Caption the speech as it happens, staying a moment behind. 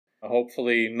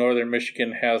Hopefully Northern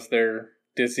Michigan has their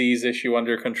disease issue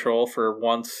under control for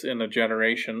once in a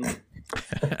generation.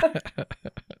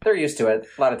 They're used to it.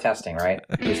 A lot of testing, right?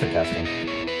 Used to testing.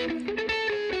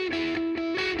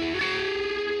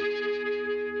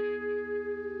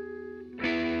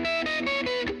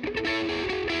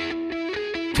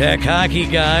 Tech Hockey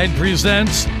Guide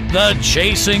presents the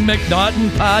Chasing MacNaughton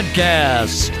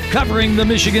podcast, covering the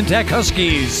Michigan Tech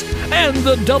Huskies and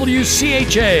the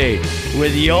WCHA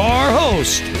with your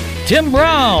host, Tim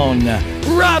Brown,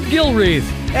 Rob Gilreath,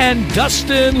 and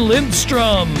Dustin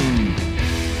Lindstrom.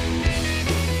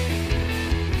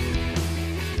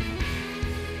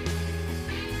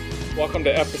 Welcome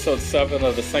to episode 7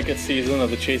 of the second season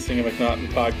of the Chasing MacNaughton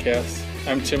podcast.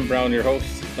 I'm Tim Brown, your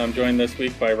host, and I'm joined this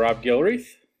week by Rob Gilreath.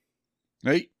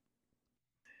 Hey.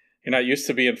 You're not used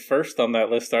to being first on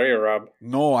that list, are you, Rob?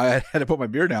 No, I had to put my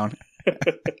beer down.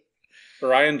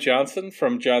 Ryan Johnson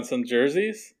from Johnson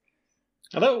Jerseys.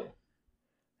 Hello.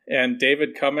 And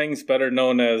David Cummings, better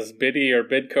known as Biddy or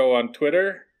Bidco on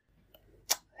Twitter.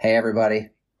 Hey, everybody.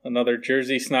 Another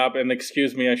Jersey snob. And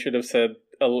excuse me, I should have said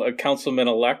a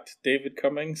councilman-elect David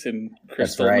Cummings in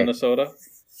Crystal, right. Minnesota.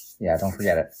 Yeah, don't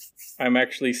forget it. I'm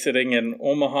actually sitting in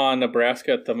Omaha,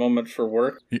 Nebraska at the moment for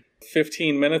work.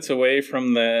 15 minutes away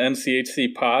from the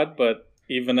NCHC pod, but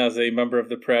even as a member of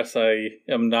the press, I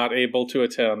am not able to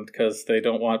attend because they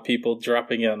don't want people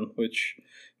dropping in, which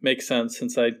makes sense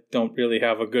since I don't really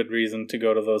have a good reason to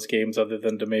go to those games other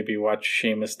than to maybe watch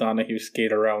Seamus Donahue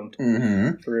skate around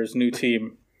for his new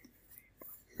team.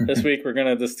 This week we're going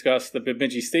to discuss the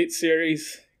Bemidji State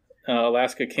Series,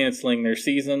 Alaska canceling their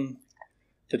season,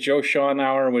 the Joe Shawn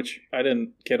Hour, which I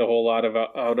didn't get a whole lot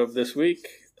out of this week,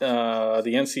 the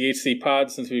NCHC pod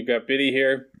since we've got Biddy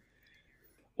here.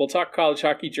 We'll talk college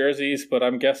hockey jerseys, but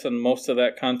I'm guessing most of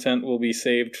that content will be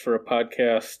saved for a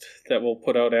podcast that we'll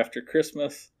put out after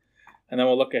Christmas. And then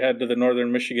we'll look ahead to the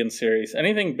Northern Michigan series.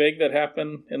 Anything big that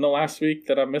happened in the last week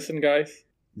that I'm missing, guys?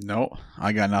 No,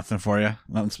 I got nothing for you.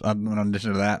 Nothing in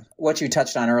addition to that. What you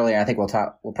touched on earlier, I think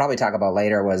we'll probably talk about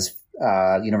later, was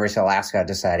University of Alaska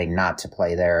deciding not to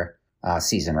play their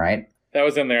season, right? That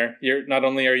was in there. Not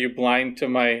only are you blind to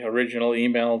my original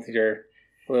email, you're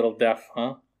a little deaf,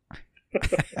 huh?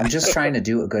 I'm just trying to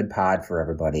do a good pod for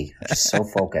everybody. Just so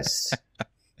focused.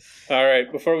 All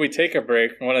right. Before we take a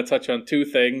break, I want to touch on two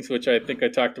things, which I think I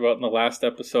talked about in the last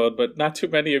episode, but not too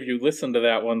many of you listened to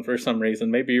that one for some reason.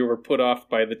 Maybe you were put off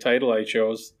by the title I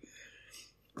chose.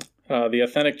 The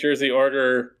authentic jersey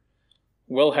order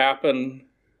will happen,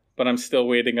 but I'm still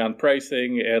waiting on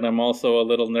pricing, and I'm also a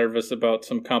little nervous about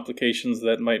some complications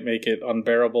that might make it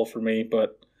unbearable for me,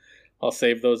 but I'll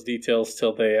save those details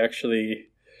till they actually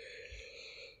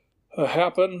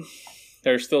happen.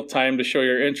 There's still time to show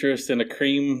your interest in a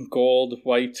cream, gold,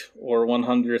 white, or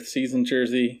 100th season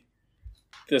jersey.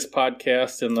 This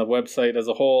podcast and the website as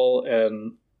a whole,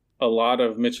 and a lot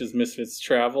of Mitch's Misfits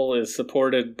travel, is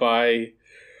supported by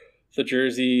the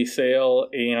jersey sale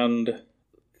and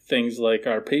things like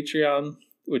our Patreon,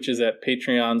 which is at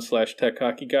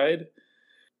patreon.com/techhockeyguide.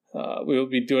 We will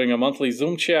be doing a monthly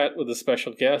Zoom chat with a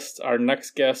special guest. Our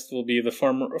next guest will be the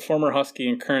former Husky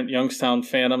and current Youngstown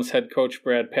Phantoms head coach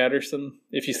Brad Patterson.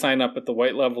 If you sign up at the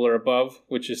white level or above,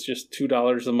 which is just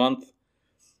 $2 a month,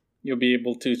 you'll be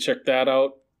able to check that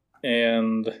out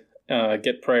and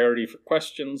get priority for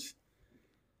questions.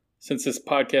 Since this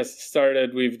podcast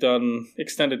started, we've done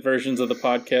extended versions of the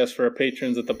podcast for our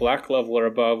patrons at the black level or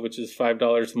above, which is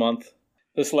 $5 a month.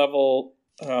 This level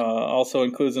also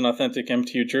includes an authentic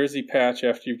MTU jersey patch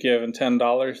after you've given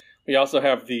 $10. We also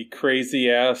have the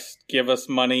crazy-ass give us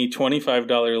money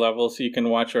 $25 level so you can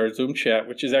watch our Zoom chat,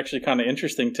 which is actually kind of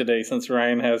interesting today since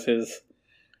Ryan has his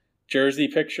jersey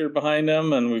picture behind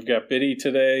him, and we've got Biddy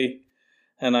today,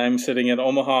 and I'm sitting in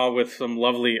Omaha with some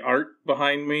lovely art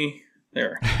behind me.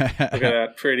 There. Look at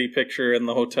that pretty picture in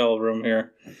the hotel room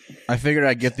here. I figured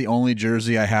I'd get the only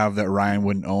jersey I have that Ryan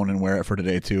wouldn't own and wear it for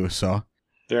today, too, so...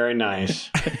 Very nice.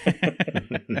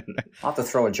 I'll have to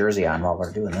throw a jersey on while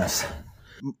we're doing this.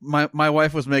 My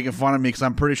wife was making fun of me because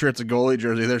I'm pretty sure it's a goalie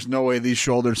jersey. There's no way these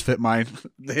shoulders fit mine.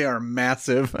 They are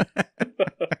massive.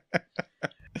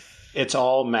 It's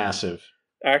all massive.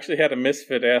 I actually had a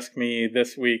misfit ask me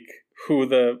this week who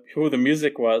the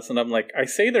music was, and I'm like, I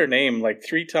say their name like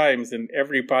 3 times in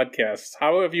every podcast.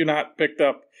 How have you not picked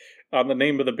up on the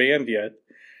name of the band yet?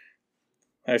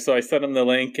 So I sent him the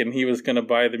link, and he was going to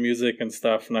buy the music and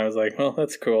stuff, and I was like, well,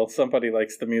 that's cool. Somebody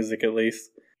likes the music at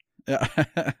least. Yeah.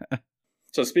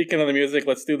 So speaking of the music,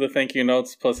 let's do the thank you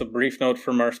notes, plus a brief note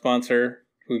from our sponsor,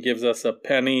 who gives us a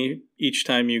penny each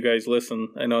time you guys listen.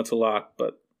 I know it's a lot,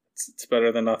 but it's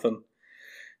better than nothing.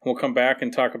 We'll come back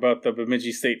and talk about the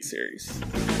Bemidji State series.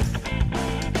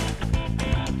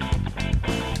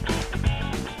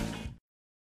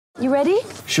 You ready?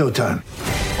 Showtime.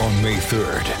 On May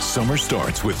 3rd, summer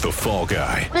starts with The Fall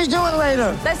Guy. Let's do it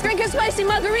later. Let's drink a spicy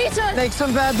margarita. Make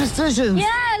some bad decisions.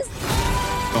 Yes!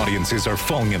 Audiences are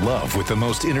falling in love with the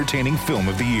most entertaining film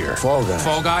of the year. Fall Guy.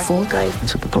 Fall Guy? Fall guy.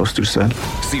 That's what the poster said.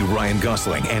 See Ryan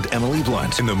Gosling and Emily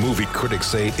Blunt in the movie critics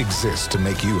say exists to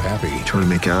make you happy. Trying to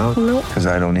make it out? Nope. Because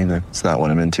I don't either. It's not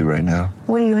what I'm into right now.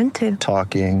 What are you into?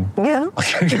 Talking. Yeah.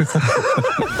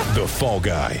 The Fall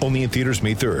Guy. Only in theaters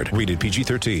May 3rd. Rated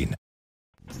PG-13.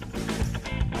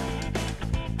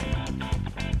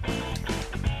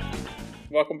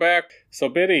 Welcome back. So,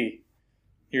 Biddy,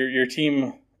 your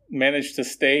team managed to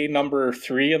stay number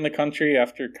 3 in the country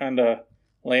after kind of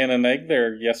laying an egg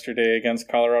there yesterday against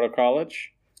Colorado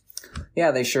College.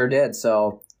 Yeah, they sure did.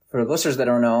 So for the listeners that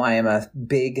don't know, I am a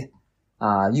big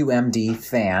UMD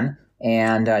fan,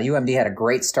 and UMD had a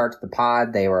great start to the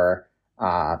pod. They were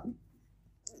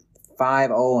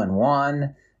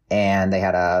 5-0-1, and they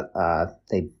had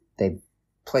they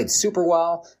played super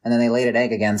well, and then they laid an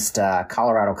egg against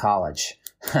Colorado College.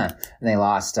 And they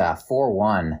lost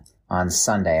 4-1 on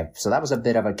Sunday. So that was a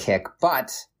bit of a kick.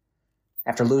 But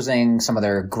after losing some of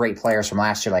their great players from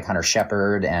last year, like Hunter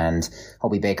Shepard and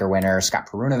Hobie Baker winner Scott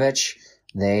Perunovich,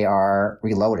 they are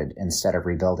reloaded instead of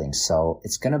rebuilding. So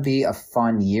it's going to be a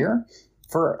fun year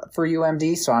for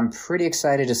UMD. So I'm pretty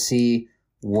excited to see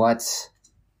what's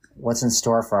in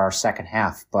store for our second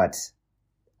half. But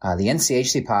the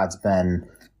NCHC pod's been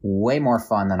way more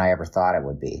fun than I ever thought it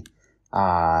would be.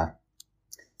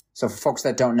 So for folks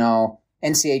that don't know,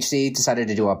 NCHC decided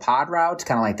to do a pod route,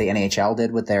 kind of like the NHL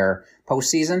did with their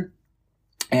postseason.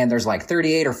 And there's like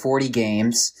 38 or 40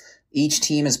 games. Each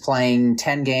team is playing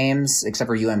 10 games, except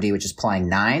for UMD, which is playing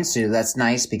 9. So that's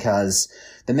nice because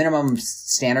the minimum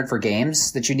standard for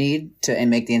games that you need to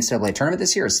make the NCAA tournament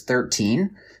this year is 13.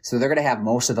 So they're going to have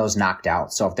most of those knocked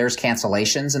out. So if there's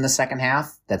cancellations in the second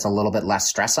half, that's a little bit less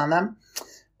stress on them.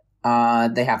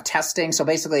 They have testing. So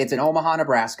basically it's in Omaha,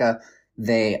 Nebraska.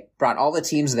 They brought all the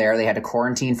teams there. They had to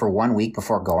quarantine for 1 week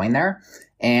before going there.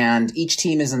 And each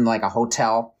team is in like a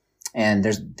hotel, and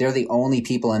they're the only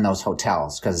people in those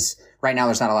hotels because right now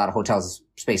there's not a lot of hotels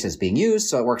spaces being used.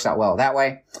 So it works out well that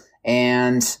way.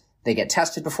 And they get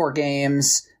tested before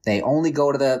games. They only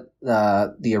go to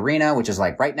the arena, which is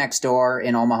like right next door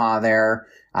in Omaha there.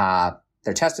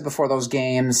 They're tested before those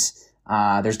games.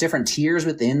 There's different tiers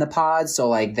within the pods. So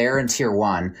like they're in tier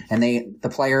 1 and the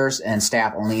players and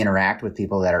staff only interact with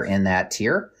people that are in that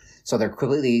tier. So they're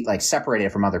completely like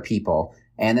separated from other people.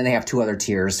 And then they have 2 other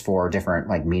tiers for different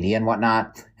like media and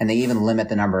whatnot. And they even limit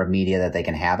the number of media that they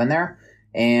can have in there.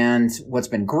 And what's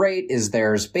been great is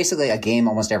there's basically a game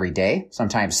almost every day,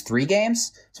 sometimes 3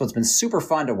 games. So it's been super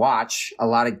fun to watch a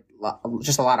lot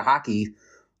of hockey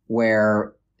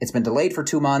where it's been delayed for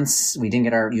 2 months. We didn't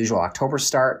get our usual October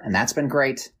start, and that's been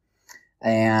great.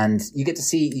 And you get to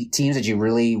see teams that you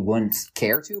really wouldn't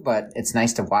care to, but it's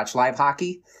nice to watch live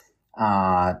hockey.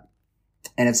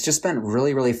 And it's just been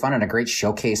really, really fun and a great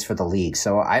showcase for the league.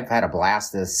 So I've had a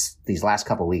blast these last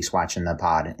couple of weeks watching the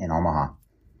pod in Omaha.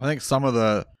 I think some of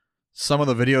the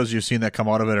videos you've seen that come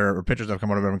out of it or pictures that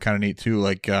come out of it are kind of neat too.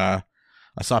 Like I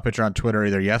saw a picture on Twitter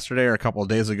either yesterday or a couple of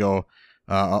days ago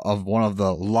of one of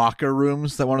the locker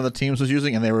rooms that one of the teams was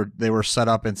using, and they were set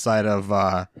up inside of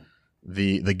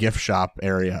the gift shop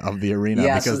area of the arena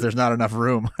because there's not enough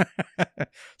room.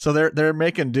 So they're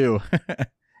making do.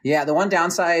 Yeah, the one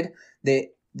downside, they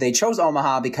chose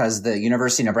Omaha because the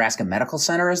University of Nebraska Medical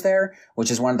Center is there,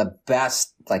 which is one of the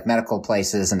best like medical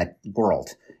places in the world.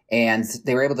 And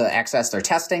they were able to access their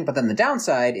testing. But then the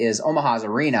downside is Omaha's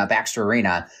arena, Baxter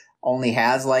Arena, only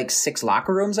has like 6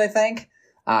 locker rooms, I think.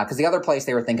 Because the other place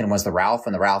they were thinking was the Ralph,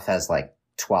 and the Ralph has like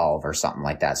 12 or something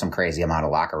like that, some crazy amount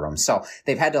of locker rooms. So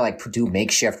they've had to like do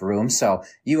makeshift rooms. So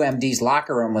UMD's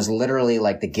locker room was literally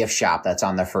like the gift shop that's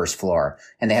on the first floor.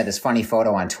 And they had this funny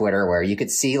photo on Twitter where you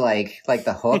could see like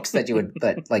the hooks that you would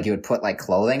put like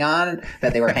clothing on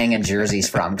that they were hanging jerseys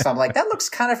from. So I'm like, that looks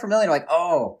kind of familiar. Like,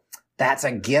 oh, that's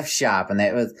a gift shop. And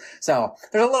so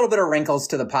there's a little bit of wrinkles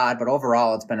to the pod, but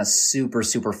overall it's been a super,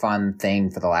 super fun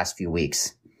thing for the last few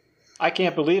weeks. I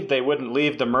can't believe they wouldn't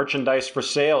leave the merchandise for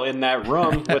sale in that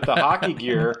room with the hockey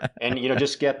gear and,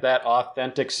 just get that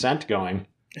authentic scent going.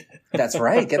 That's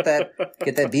right. Get that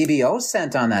BBO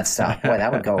scent on that stuff. Boy,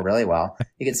 that would go really well.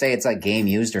 You could say it's like game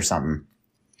used or something.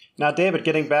 Now, David,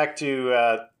 getting back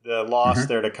to the loss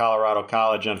there to Colorado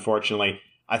College, unfortunately,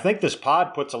 I think this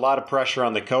pod puts a lot of pressure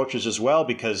on the coaches as well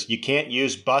because you can't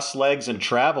use bus legs and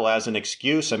travel as an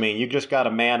excuse. I mean, you just got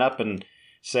to man up and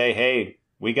say, hey,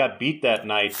 we got beat that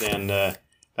night, and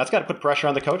that's got to put pressure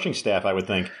on the coaching staff, I would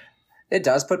think. It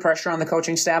does put pressure on the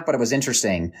coaching staff, but it was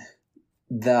interesting.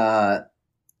 The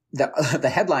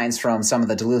headlines from some of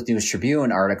the Duluth News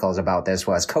Tribune articles about this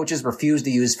was coaches refused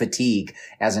to use fatigue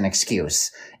as an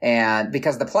excuse. And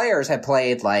because the players had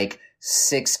played like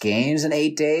 6 games in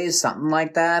 8 days, something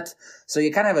like that. So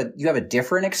you kind of you have a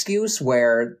different excuse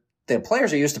where the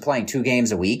players are used to playing 2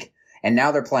 games a week, and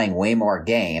now they're playing way more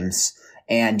games.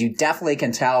 And you definitely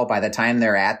can tell by the time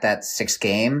they're at that 6th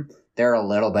game, they're a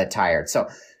little bit tired. So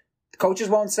coaches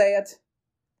won't say it.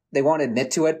 They won't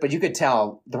admit to it, but you could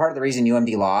tell the part of the reason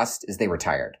UMD lost is they were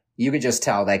tired. You could just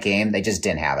tell that game, they just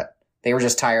didn't have it. They were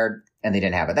just tired and they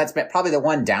didn't have it. That's probably the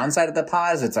one downside of the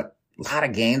pause. It's a lot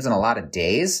of games and a lot of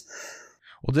days.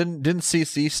 Well, didn't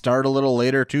CC start a little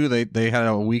later too? They had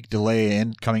a week delay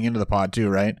in coming into the pod too,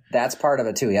 right? That's part of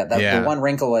it too. Yeah. The one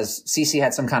wrinkle was CC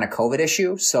had some kind of COVID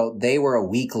issue, so they were a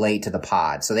week late to the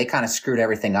pod. So they kind of screwed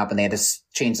everything up, and they had to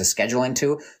change the scheduling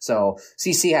too. So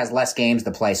CC has less games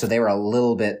to play, so they were a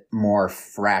little bit more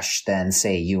fresh than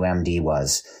say UMD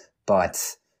was. But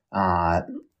I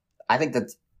think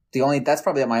that that's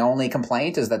probably my only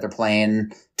complaint is that they're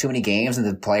playing too many games and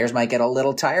the players might get a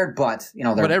little tired, but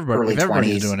they're early 20s.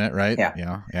 Everybody's doing it, right?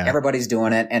 Yeah. Everybody's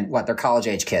doing it. And they're college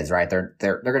age kids, right? They're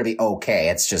going to be okay.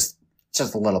 It's just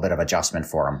a little bit of adjustment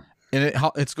for them. And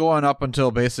it's going up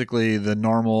until basically the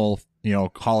normal,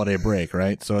 holiday break,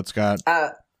 right? So it's got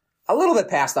a little bit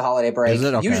past the holiday break. Is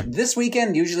it? Okay. This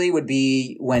weekend usually would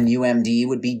be when UMD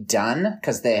would be done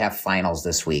because they have finals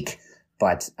this week.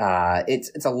 But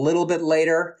it's a little bit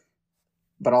later.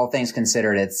 But all things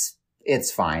considered,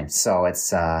 it's fine. So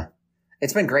it's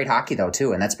been great hockey though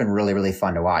too, and that's been really, really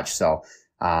fun to watch. So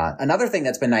another thing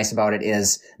that's been nice about it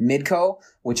is Midco,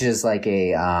 which is like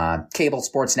a cable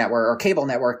sports network or cable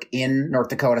network in North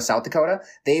Dakota, South Dakota.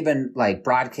 They've been like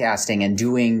broadcasting and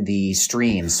doing the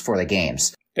streams for the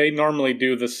games. They normally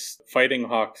do the Fighting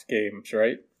Hawks games,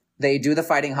 right? They do the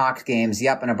Fighting Hawks games,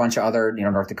 yep, and a bunch of other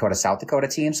North Dakota, South Dakota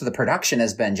teams. So the production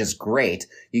has been just great.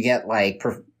 You get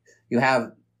you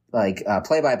have like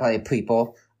play-by-play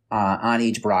people on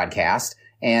each broadcast,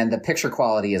 and the picture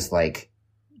quality is like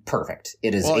perfect.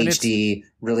 It is HD,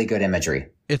 really good imagery.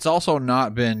 It's also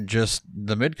not been just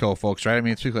the Midco folks, right? I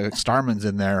mean, it's people like Starman's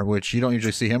in there, which you don't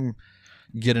usually see him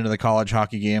get into the college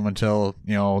hockey game until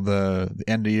the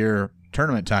end of year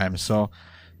tournament time. So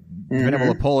you've been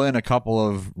able to pull in a couple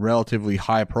of relatively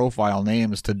high-profile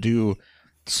names to do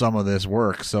some of this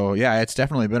work. So yeah, it's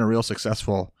definitely been a real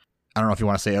successful. I don't know if you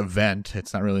want to say event.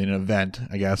 It's not really an event,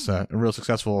 I guess. A real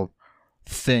successful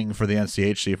thing for the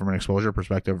NCHC from an exposure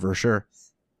perspective, for sure.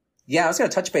 Yeah, I was going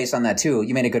to touch base on that too.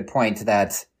 You made a good point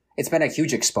that it's been a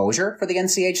huge exposure for the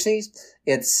NCHC.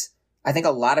 I think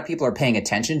a lot of people are paying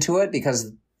attention to it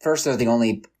because first, they're the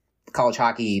only college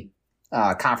hockey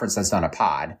conference that's done a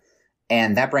pod,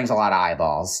 and that brings a lot of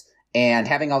eyeballs. And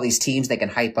having all these teams they can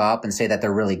hype up and say that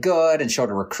they're really good and show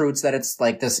to recruits that it's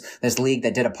like this league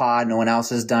that did a pod, no one else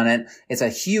has done it. It's a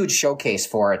huge showcase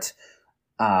for it,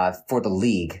 for the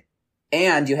league.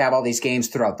 And you have all these games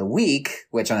throughout the week,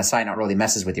 which on a side note really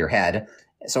messes with your head.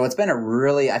 So it's been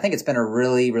I think it's been a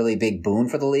really, really big boon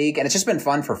for the league. And it's just been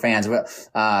fun for fans.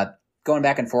 Going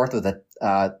back and forth with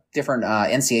the different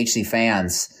NCHC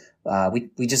fans.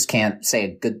 We just can't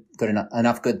say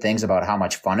enough good things about how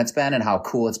much fun it's been and how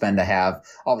cool it's been to have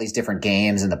all these different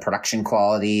games and the production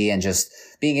quality, and just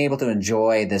being able to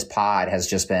enjoy this pod has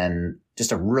just been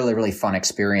just a really, really fun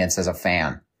experience as a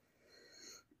fan.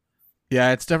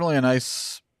 Yeah, it's definitely a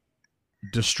nice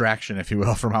distraction, if you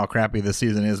will, from how crappy the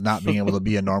season is, not being able to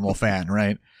be a normal fan,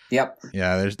 right? Yep.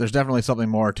 Yeah, there's definitely something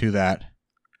more to that.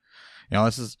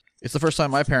 It's the first time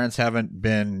my parents haven't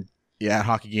been at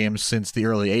hockey games since the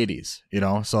early 80s,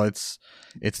 so it's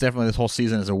definitely, this whole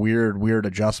season is a weird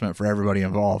adjustment for everybody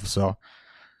involved. So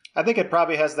I think it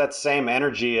probably has that same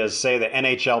energy as, say, the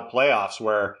NHL playoffs,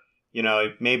 where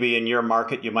maybe in your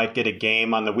market you might get a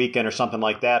game on the weekend or something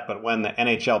like that, but when the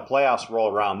NHL playoffs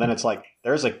roll around, then it's like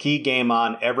there's a key game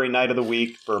on every night of the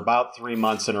week for about 3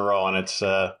 months in a row, and it's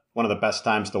one of the best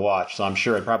times to watch. So I'm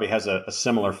sure it probably has a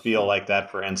similar feel like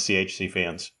that for NCHC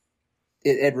fans.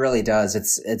 It really does.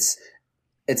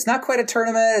 It's not quite a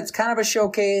tournament. It's kind of a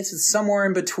showcase. It's somewhere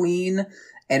in between.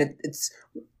 And it's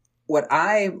what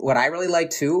I really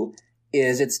like too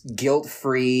is it's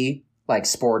guilt-free, like,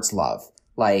 sports love.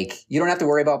 Like, you don't have to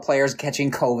worry about players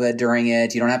catching COVID during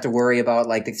it. You don't have to worry about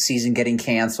like the season getting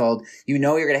canceled. You're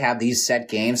going to have these set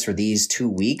games for these 2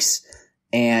 weeks,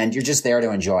 and you're just there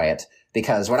to enjoy it.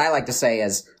 Because what I like to say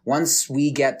is once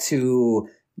we get to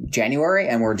January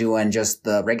and we're doing just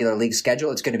the regular league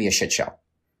schedule, it's going to be a shit show.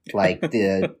 like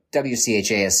the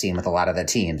WCHA has seen with a lot of the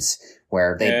teams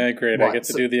where they. Yeah, great. I get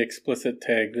to do the explicit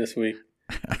tag this week.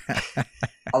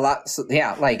 A lot, so,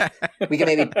 yeah. Like we can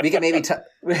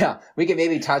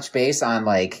maybe touch base on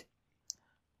like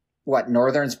what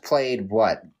Northern's played.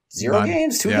 What 0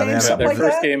 games, 2 games, something their like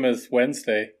first that? game is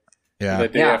Wednesday. Yeah, the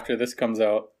day after this comes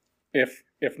out, if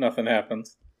nothing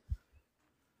happens.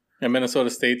 And Minnesota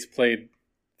State's played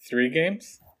 3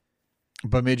 games.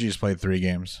 Bemidji's played 3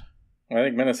 games. I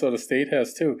think Minnesota State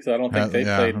has too, because I don't think they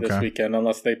played this weekend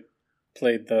unless they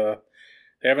played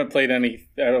They haven't played any.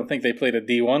 I don't think they played a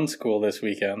D1 school this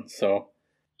weekend. So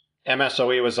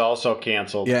MSOE was also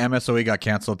canceled. Yeah, MSOE got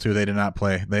canceled too. They did not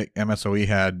play. MSOE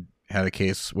had a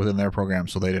case within their program,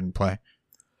 so they didn't play.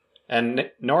 And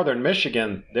Northern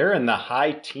Michigan, they're in the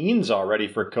high teens already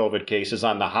for COVID cases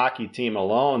on the hockey team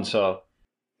alone. So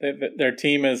their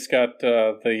team has got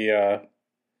the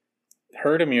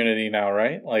herd immunity now,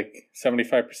 right? Like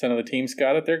 75% of the team's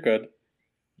got it. They're good.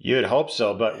 You'd hope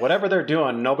so, but whatever they're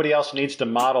doing, nobody else needs to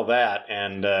model that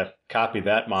and copy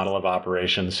that model of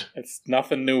operations. It's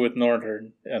nothing new with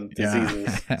Northern and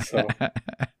diseases. Yeah. So,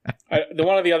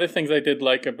 one of the other things I did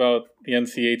like about the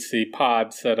NCHC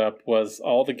pod setup was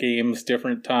all the games,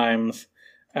 different times,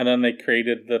 and then they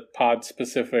created the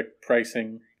pod-specific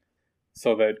pricing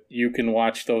so that you can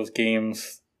watch those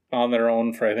games on their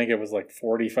own for, I think it was like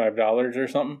 $45 or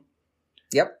something.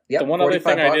 Yep. The one other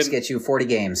thing $45 gets you 40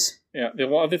 games. Yeah, the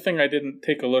one other thing I didn't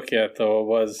take a look at though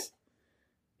was,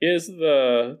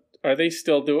 are they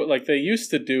still doing, like they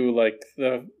used to do, like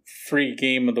the free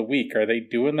game of the week? Are they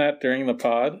doing that during the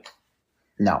pod?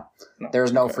 No.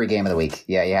 There's no free game of the week.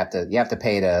 Yeah, you have to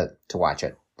pay to watch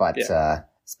it. But it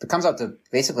comes out to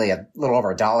basically a little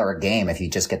over $1 a game if you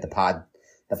just get the pod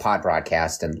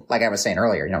broadcast. And like I was saying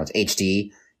earlier, it's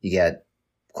HD. You get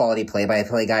quality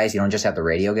play-by-play guys. You don't just have the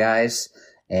radio guys.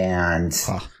 And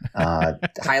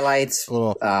highlights,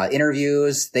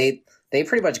 interviews. They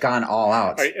pretty much gone all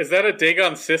out. Is that a dig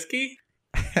on Siski?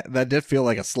 That did feel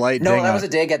like a slight No, dig that was a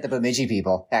dig at the Bemidji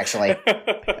people, actually.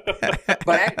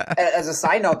 But as a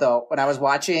side note, though, when I was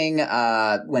watching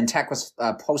when Tech was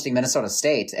posting Minnesota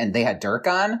State and they had Dirk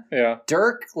on,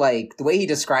 Dirk, like the way he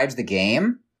describes the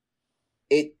game,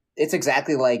 it's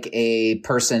exactly like a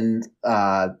person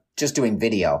just doing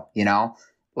video,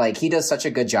 Like he does such a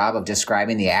good job of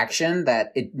describing the action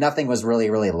that nothing was really,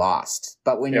 really lost.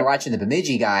 But when you're watching the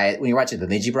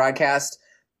Bemidji broadcast,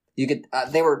 you could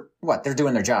they're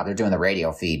doing their job. They're doing the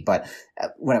radio feed. But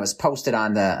when it was posted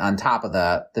on top of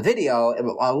the video,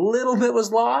 a little bit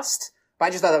was lost. But I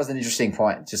just thought that was an interesting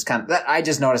point. Just I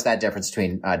just noticed that difference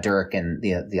between Dirk and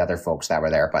the other folks that were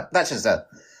there. But that's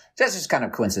just kind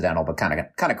of coincidental, but kind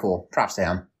of cool. Props to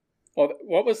him. Well,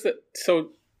 what was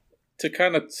to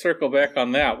kind of circle back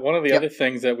on that, one of the other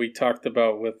things that we talked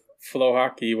about with Flow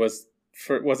Hockey was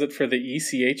it for the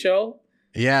ECHL?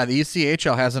 Yeah, the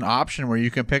ECHL has an option where you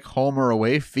can pick home or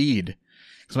away feed.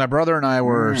 Because my brother and I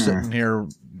were sitting here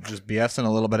just BSing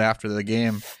a little bit after the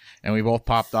game, and we both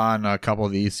popped on a couple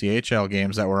of the ECHL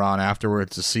games that were on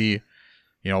afterwards to see,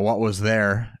 what was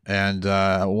there. And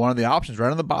one of the options right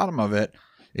on the bottom of it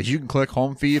is you can click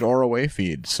home feed or away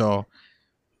feed. So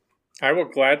I will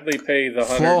gladly pay the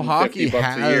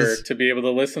 $150 a year to be able to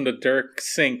listen to Dirk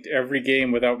synced every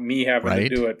game without me having to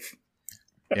do it.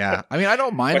 Yeah. I mean, I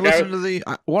don't mind listening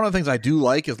to one of the things I do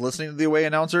like is listening to the away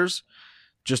announcers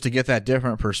just to get that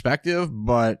different perspective,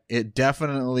 but it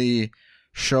definitely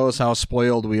shows how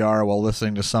spoiled we are while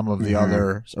listening to some of the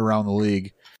others around the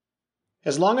league.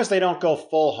 As long as they don't go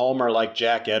full homer like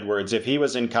Jack Edwards, if he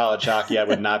was in college hockey, I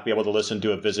would not be able to listen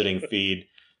to a visiting feed.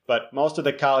 But most of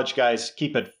the college guys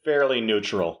keep it fairly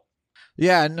neutral.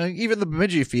 Yeah, and even the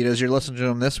Bemidji feed, as you're listening to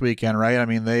them this weekend, right? I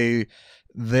mean, they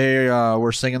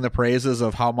were singing the praises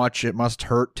of how much it must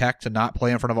hurt Tech to not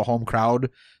play in front of a home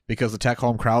crowd because the Tech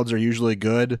home crowds are usually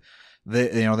good.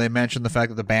 They mentioned the fact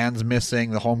that the band's missing,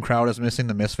 the home crowd is missing,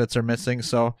 the Misfits are missing.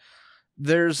 So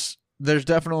there's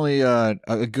definitely a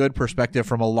good perspective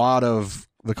from a lot of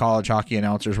the college hockey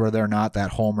announcers where they're not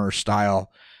that homer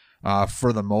style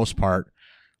for the most part.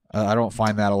 I don't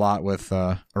find that a lot with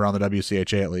around the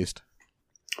WCHA at least.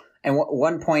 And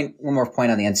one more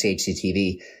point on the NCHC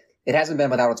TV. It hasn't been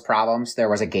without its problems. There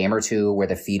was a game or two where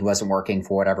the feed wasn't working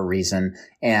for whatever reason.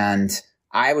 And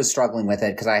I was struggling with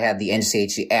it because I had the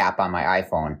NCHC app on my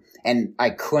iPhone and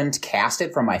I couldn't cast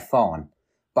it from my phone.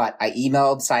 But I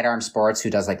emailed Sidearm Sports, who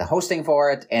does like the hosting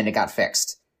for it, and it got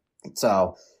fixed.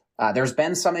 So There's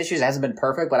been some issues. It hasn't been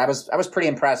perfect, but I was pretty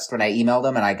impressed when I emailed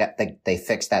them and they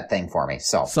fixed that thing for me.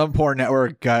 So some poor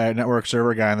network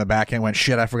server guy in the back end went,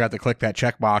 shit, I forgot to click that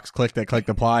checkbox, click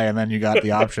apply, and then you got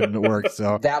the option that worked.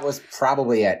 So that was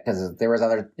probably it, because there was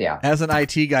other, yeah. As an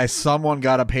IT guy, someone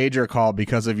got a pager call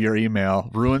because of your email,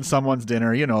 ruined someone's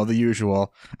dinner, the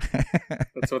usual.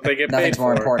 That's what they get paid Nothing's for.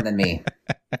 more important than me.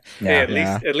 Yeah.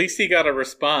 Hey, at least he got a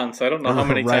response. I don't know how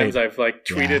many times I've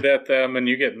tweeted at them and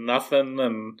you get nothing,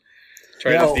 and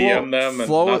try to DM them and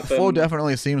nothing. Flo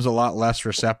definitely seems a lot less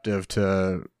receptive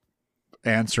to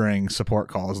answering support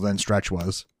calls than Stretch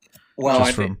was. Well,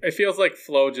 it feels like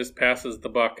Flo just passes the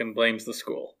buck and blames the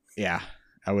school. Yeah,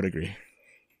 I would agree.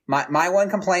 My one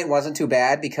complaint wasn't too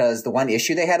bad, because the one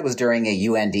issue they had was during a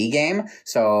UND game.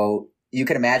 So you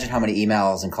can imagine how many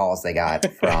emails and calls they got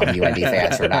from UND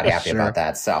fans who are not happy about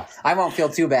that. So I won't feel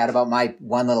too bad about my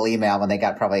one little email when they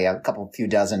got probably a few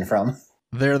dozen from.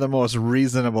 They're the most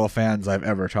reasonable fans I've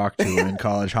ever talked to in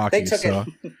college hockey.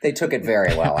 They took it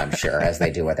very well, I'm sure, as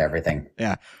they do with everything.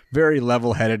 Yeah, very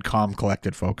level-headed, calm,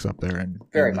 collected folks up there in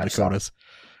the Dakotas. So.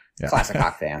 Yeah. Classic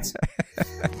Hawk fans.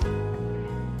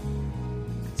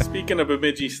 Speaking of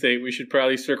Bemidji State, we should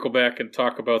probably circle back and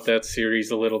talk about that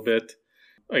series a little bit.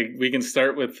 We can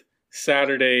start with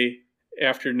Saturday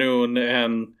afternoon,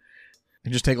 and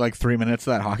you just take 3 minutes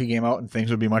of that hockey game out and things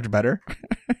would be much better.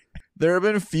 There have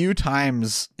been a few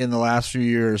times in the last few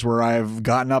years where I've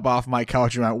gotten up off my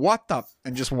couch and went, what the?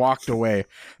 And just walked away.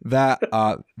 That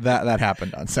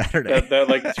happened on Saturday.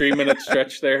 that 3 minute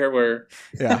stretch there where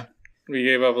we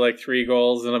gave up 3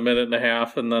 goals in a minute and a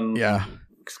half and then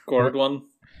scored one.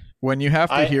 When you have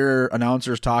to hear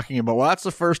announcers talking about, well, that's the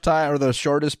first time or the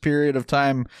shortest period of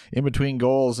time in between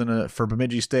goals for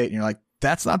Bemidji State, and you're like,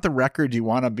 that's not the record you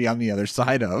want to be on the other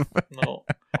side of. No.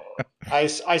 I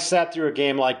sat through a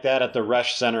game like that at the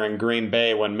Resch Center in Green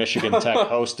Bay when Michigan Tech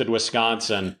hosted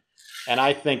Wisconsin, and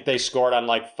I think they scored on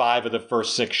 5 of the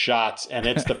first 6 shots, and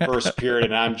it's the first period,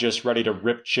 and I'm just ready to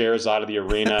rip chairs out of the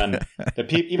arena, and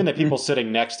even the people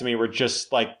sitting next to me were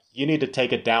just like, you need to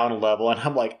take it down a level, and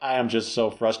I'm like, I am just so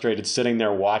frustrated sitting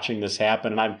there watching this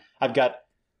happen, and I've got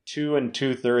 2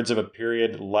 2/3 of a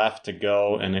period left to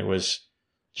go, and it was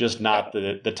just not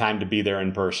the time to be there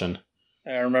in person.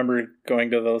 I remember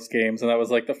going to those games, and that was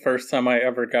the first time I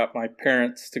ever got my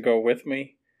parents to go with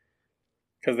me,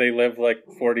 because they live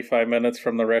 45 minutes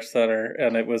from the Resch Center,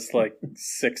 and it was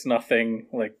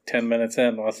 6-0, 10 minutes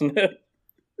in, wasn't it?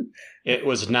 It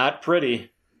was not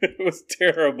pretty. It was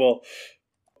terrible.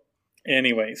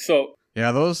 Anyway, so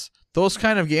yeah, those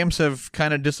kind of games have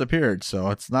kind of disappeared,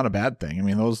 so it's not a bad thing. I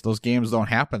mean, those games don't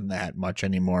happen that much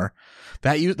anymore.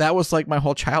 That was my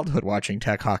whole childhood watching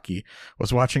Tech hockey,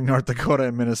 was watching North Dakota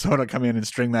and Minnesota come in and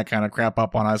string that kind of crap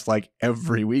up on us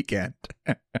every weekend.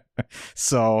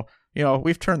 So,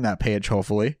 we've turned that page,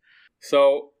 hopefully.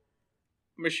 So,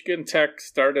 Michigan Tech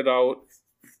started out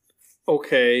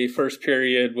okay. First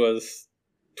period was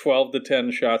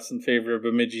 12-10 shots in favor of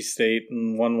Bemidji State,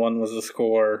 and 1-1 was the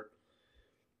score.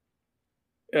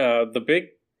 The big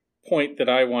point that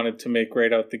I wanted to make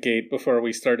right out the gate before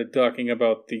we started talking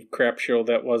about the crap show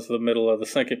that was the middle of the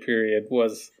second period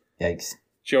was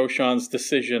Joe Sean's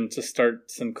decision to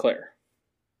start Sinclair.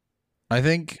 I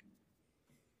think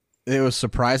it was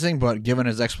surprising, but given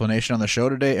his explanation on the show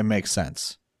today, it makes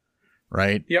sense,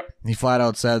 right? Yep. He flat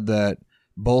out said that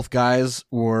both guys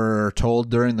were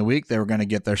told during the week they were going to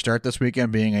get their start this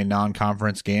weekend, being a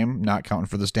non-conference game, not counting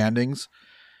for the standings.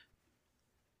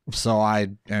 So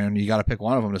and you got to pick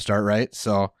one of them to start, right?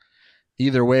 So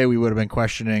either way, we would have been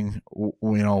questioning,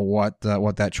 what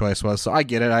that choice was. So I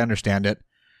get it, I understand it.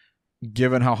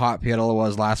 Given how hot Pietola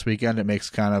was last weekend, it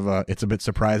makes it's a bit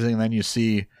surprising. And then you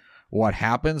see what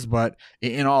happens. But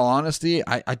in all honesty,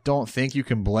 I don't think you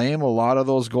can blame a lot of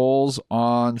those goals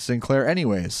on Sinclair,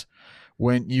 anyways.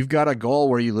 When you've got a goal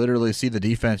where you literally see the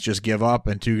defense just give up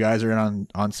and 2 guys are in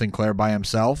on Sinclair by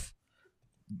himself,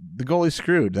 the goalie's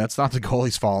screwed. That's not the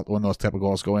goalie's fault when those type of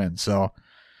goals go in. So,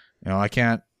 I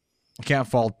can't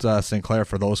fault Sinclair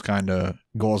for those kind of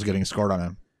goals getting scored on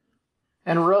him.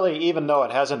 And really, even though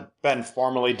it hasn't been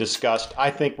formally discussed,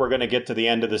 I think we're going to get to the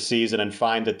end of the season and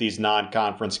find that these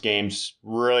non-conference games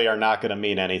really are not going to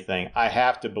mean anything. I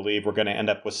have to believe we're going to end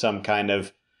up with some kind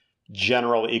of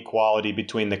general equality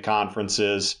between the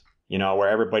conferences, where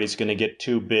everybody's going to get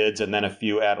 2 bids and then a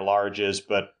few at-larges,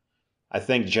 but I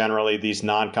think generally these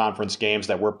non-conference games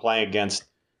that we're playing against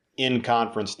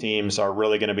in-conference teams are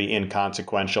really going to be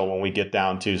inconsequential when we get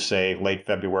down to, say, late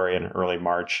February and early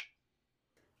March.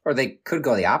 Or they could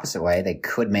go the opposite way. They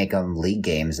could make them league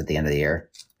games at the end of the year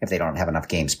if they don't have enough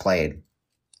games played.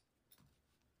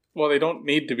 Well, they don't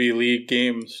need to be league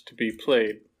games to be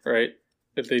played. right?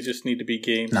 That they just need to be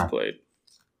games played.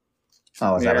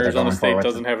 Oh, is that what they're Arizona going State for?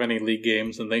 doesn't have any league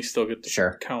games, and they still get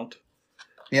to count.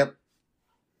 Yep.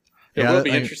 It will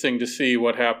be interesting to see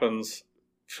what happens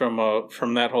from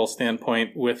that whole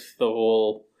standpoint with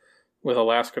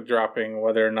Alaska dropping,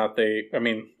 whether or not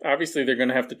obviously they're going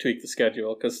to have to tweak the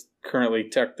schedule because currently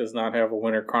Tech does not have a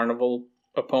Winter Carnival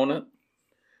opponent.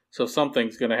 So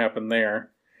something's going to happen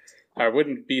there. I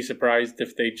wouldn't be surprised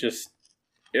if they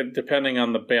depending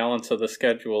on the balance of the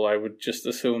schedule, I would just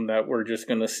assume that we're just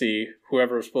going to see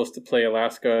whoever was supposed to play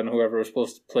Alaska and whoever was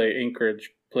supposed to play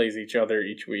Anchorage plays each other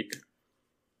each week.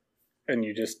 And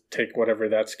you just take whatever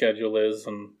that schedule is,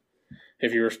 and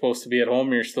if you were supposed to be at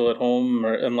home, you're still at home,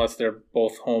 or unless they're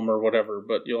both home or whatever,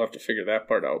 but you'll have to figure that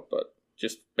part out. But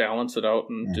just balance it out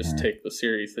and just take the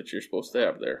series that you're supposed to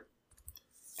have there.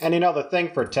 And the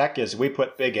thing for Tech is we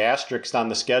put big asterisks on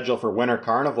the schedule for Winter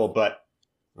Carnival, but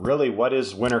really, what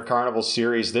is Winter Carnival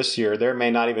series this year? There may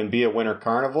not even be a Winter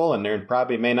Carnival, and there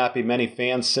probably may not be many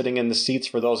fans sitting in the seats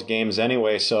for those games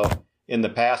anyway. So in the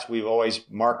past, we've always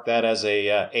marked that as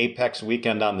a apex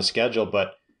weekend on the schedule,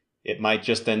 but it might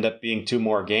just end up being 2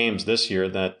 more games this year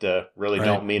that really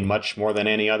don't mean much more than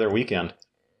any other weekend.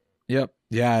 Yep.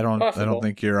 Yeah, I don't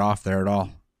think you're off there at all.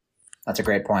 That's a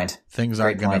great point. Things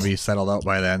aren't going to be settled out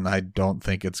by then. I don't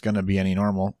think it's going to be any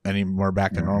more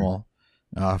back to normal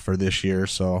for this year.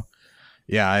 So,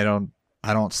 yeah, I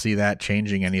don't see that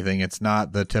changing anything. It's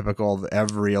not the typical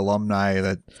every alumni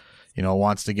that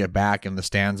wants to get back and the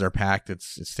stands are packed.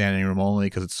 It's standing room only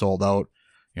because it's sold out.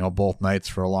 Both nights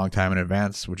for a long time in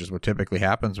advance, which is what typically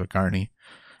happens with Kearney.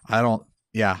 I don't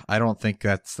think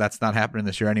that's not happening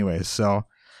this year anyways. So,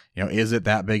 is it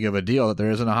that big of a deal that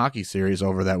there isn't a hockey series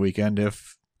over that weekend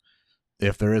if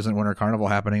there isn't Winter Carnival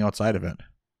happening outside of it?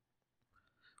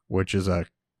 Which is a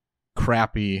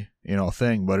crappy,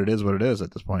 thing, but it is what it is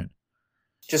at this point.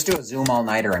 Just do a Zoom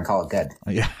all-nighter and call it good.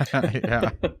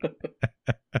 Yeah.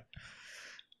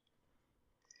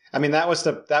 I mean, that was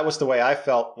the way I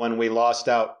felt when we lost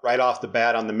out right off the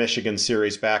bat on the Michigan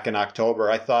series back in October.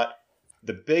 I thought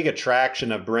the big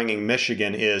attraction of bringing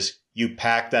Michigan is you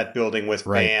pack that building with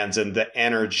fans and the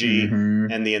energy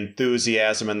and the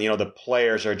enthusiasm, and the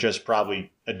players are just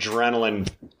probably adrenaline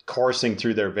coursing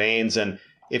through their veins. And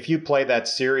if you play that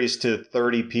series to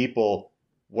 30 people,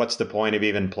 what's the point of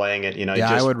even playing it?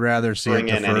 I would rather see it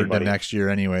deferred to next year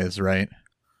anyways, right?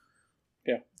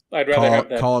 I'd rather have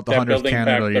that, call it the that 100th building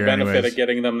Canada back. year The benefit anyways. of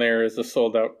getting them there is a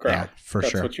sold-out crowd. Yeah, for sure.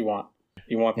 That's what you want.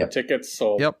 You want the tickets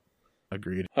sold. Yep,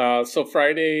 agreed. So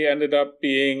Friday ended up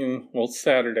being,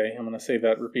 Saturday. I'm going to say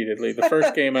that repeatedly. The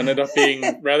first game ended up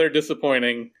being rather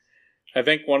disappointing. I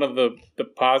think one of the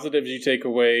positives you take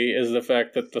away is the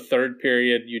fact that the third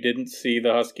period, you didn't see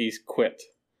the Huskies quit.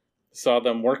 Saw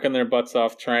them working their butts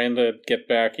off, trying to get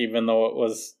back, even though it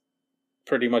was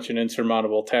pretty much an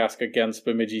insurmountable task against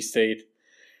Bemidji State.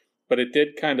 But it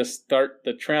did kind of start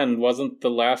the trend. Wasn't the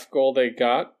last goal they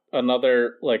got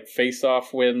another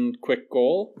face-off win quick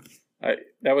goal?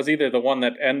 That was either the one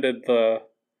that ended the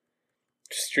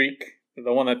streak,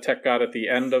 the one that Tech got at the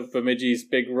end of Bemidji's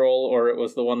big roll, or it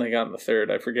was the one they got in the third.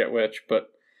 I forget which, but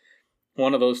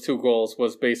one of those 2 goals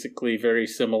was basically very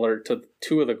similar to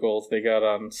 2 of the goals they got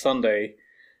on Sunday,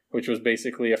 which was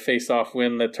basically a face-off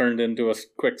win that turned into a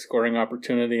quick scoring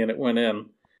opportunity and it went in.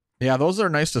 Yeah, those are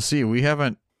nice to see. We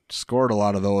haven't scored a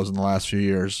lot of those in the last few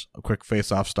years, quick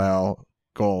face-off style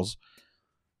goals.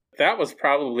 That was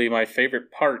probably my favorite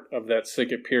part of that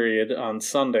second period on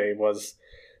Sunday, was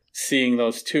seeing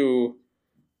those 2,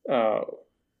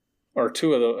 or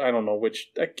 2 of the, I don't know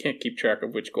which, I can't keep track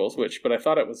of which goals which, but I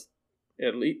thought it was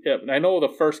at least, I know the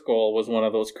first goal was one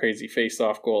of those crazy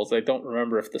face-off goals. I don't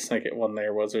remember if the second one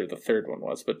there was or the third one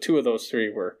was, but 2 of those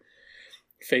 3 were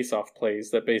face-off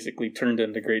plays that basically turned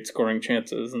into great scoring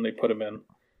chances, and they put them in.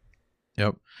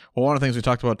 Yep. Well, one of the things we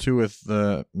talked about too with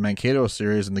the Mankato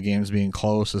series and the games being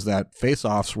close is that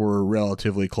face-offs were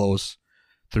relatively close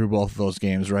through both of those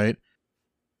games, right?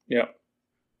 Yeah.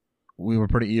 We were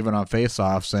pretty even on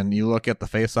face-offs, and you look at the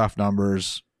face-off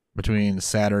numbers between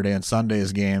Saturday and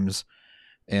Sunday's games,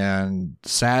 and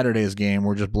Saturday's game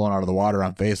we're just blown out of the water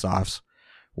on face-offs,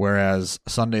 whereas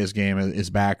Sunday's game is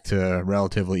back to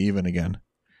relatively even again.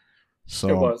 So,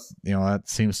 it was. That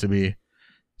seems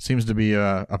to be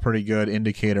a pretty good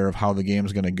indicator of how the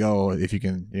game's going to go if you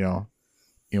can,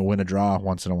 win a draw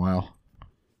once in a while.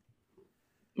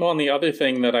 Well, and the other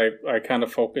thing that I kind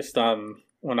of focused on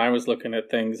when I was looking at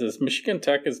things is Michigan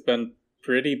Tech has been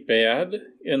pretty bad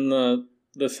in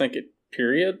the second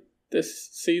period this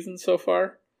season so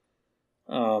far.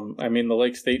 The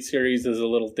Lake State series is a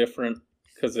little different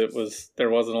because there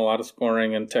wasn't a lot of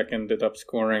scoring, and Tech ended up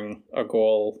scoring a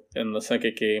goal in the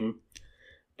second game.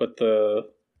 But the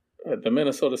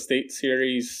Minnesota State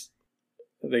series,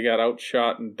 they got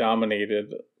outshot and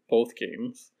dominated both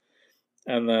games.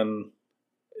 And then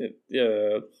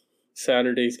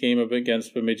Saturday's game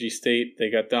against Bemidji State, they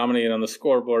got dominated on the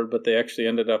scoreboard, but they actually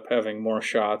ended up having more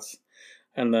shots.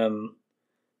 And then,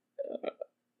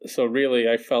 so really,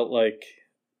 I felt like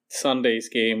Sunday's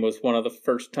game was one of the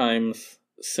first times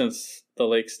since the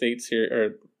Lake State series,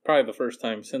 or probably the first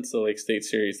time since the Lake State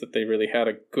series, that they really had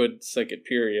a good second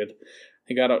period.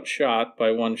 They got outshot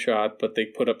by one shot, but they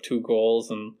put up 2 goals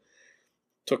and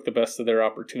took the best of their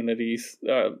opportunities.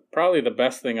 Probably the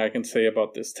best thing I can say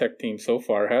about this Tech team so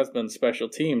far has been special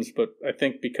teams, but I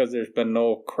think because there's been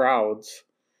no crowds,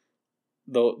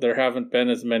 though there haven't been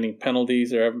as many penalties,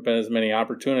 there haven't been as many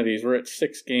opportunities. We're at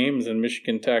 6 games, and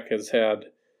Michigan Tech has had,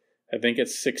 I think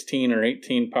it's 16 or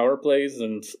 18 power plays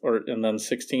and then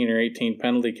 16 or 18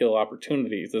 penalty kill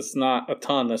opportunities. It's not a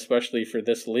ton, especially for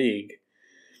this league,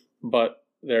 but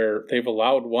they've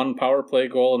allowed 1 power play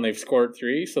goal and they've scored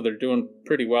 3, so they're doing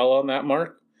pretty well on that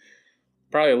mark.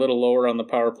 Probably a little lower on the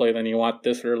power play than you want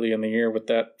this early in the year with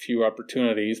that few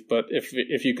opportunities, but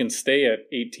if you can stay at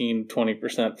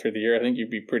 18-20% for the year, I think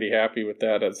you'd be pretty happy with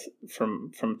that as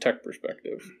from Tech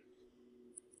perspective.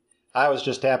 I was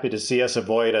just happy to see us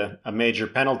avoid a major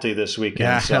penalty this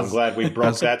weekend, so I'm glad we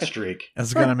broke that streak. I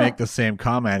was going to make the same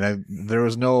comment. There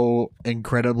was no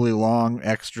incredibly long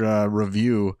extra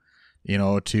review,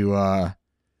 to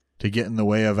get in the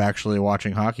way of actually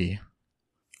watching hockey.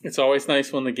 It's always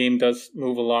nice when the game does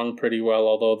move along pretty well,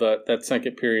 although that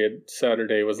second period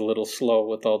Saturday was a little slow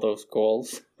with all those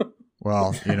goals.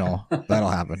 Well, that'll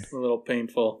happen. A little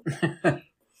painful.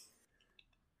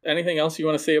 Anything else you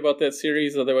want to say about that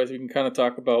series? Otherwise, we can kind of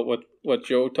talk about what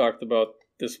Joe talked about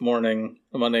this morning,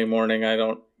 Monday morning. I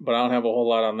don't have a whole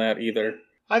lot on that either.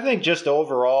 I think just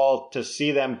overall to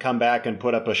see them come back and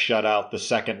put up a shutout the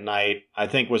second night, I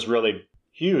think was really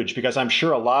huge, because I'm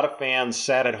sure a lot of fans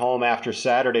sat at home after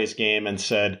Saturday's game and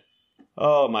said,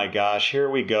 oh my gosh, here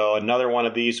we go, another one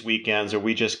of these weekends where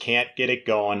we just can't get it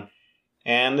going.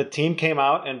 And the team came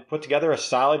out and put together a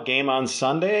solid game on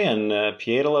Sunday, and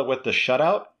Pietola with the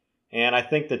shutout. And I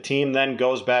think the team then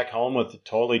goes back home with a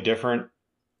totally different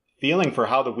feeling for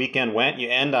how the weekend went. You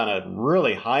end on a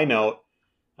really high note,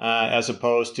 as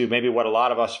opposed to maybe what a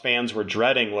lot of us fans were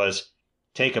dreading was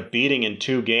take a beating in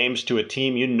 2 games to a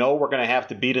team we're going to have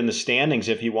to beat in the standings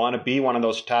if you want to be one of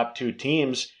those top 2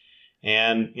 teams.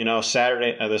 And,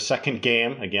 Saturday, the second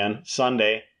game, again,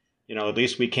 Sunday, at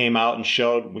least we came out and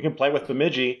showed we can play with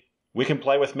Bemidji, we can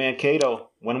play with Mankato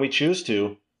when we choose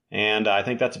to. And I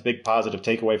think that's a big positive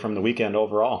takeaway from the weekend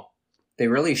overall. They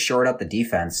really shored up the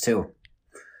defense, too.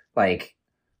 Like,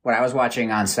 when I was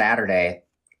watching on Saturday,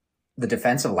 the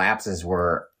defensive lapses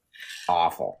were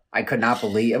awful. I could not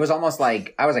believe it. Was almost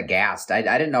like I was aghast. I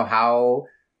didn't know how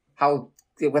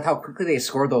quickly they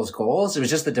scored those goals. It was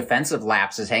just the defensive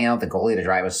lapses hanging out with the goalie to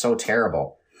dry. It was so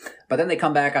terrible. But then they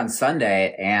come back on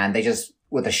Sunday and they just,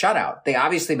 with a shutout, they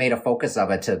obviously made a focus of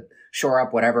it to shore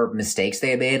up whatever mistakes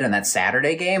they made in that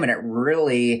Saturday game. And it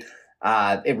really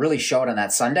showed on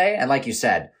that Sunday. And like you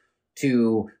said,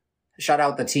 to shut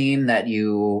out the team that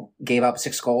you gave up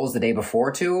 6 goals the day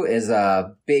before to is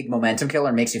a big momentum killer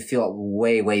and makes you feel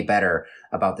way, way better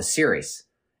about the series.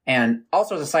 And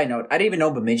also as a side note, I didn't even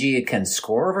know Bemidji can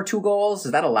score over 2 goals.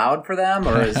 Is that allowed for them,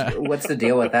 or what's the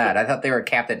deal with that? I thought they were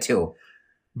capped at 2.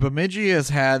 Bemidji has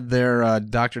had their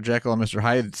Dr. Jekyll and Mr.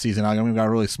 Hyde season. I mean, we've got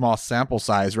a really small sample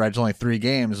size, right? It's only 3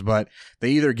 games, but they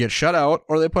either get shut out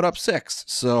or they put up 6.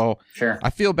 So sure. I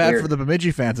feel bad for the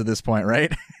Bemidji fans at this point,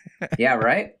 right? Yeah,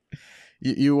 right.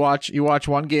 You watch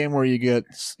one game where you get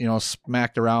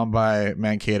smacked around by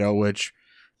Mankato, which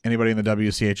anybody in the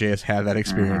WCHA has had that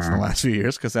experience in the last few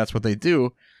years because that's what they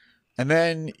do, and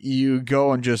then you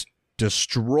go and just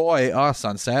destroy us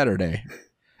on Saturday,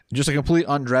 just a complete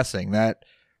undressing. That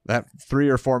 3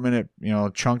 or 4 minute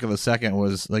chunk of the second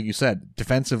was, like you said,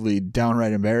 defensively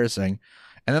downright embarrassing,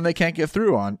 and then they can't get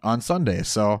through on Sunday.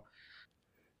 So,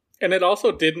 and it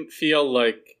also didn't feel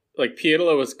like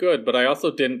Pietola was good, but I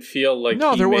also didn't feel like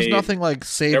there was nothing like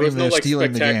saving the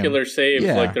stealing the game. Spectacular save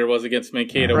like there was against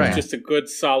Mankato. Right. It was just a good,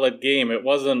 solid game. It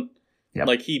wasn't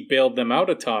like he bailed them out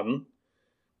a ton.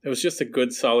 It was just a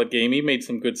good, solid game. He made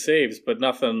some good saves, but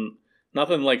nothing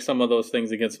like some of those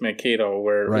things against Mankato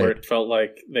where it felt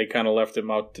like they kind of left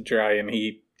him out to dry and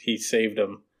he saved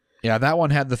him. Yeah, that one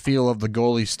had the feel of the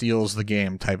goalie steals the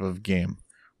game type of game,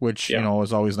 which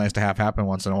is always nice to have happen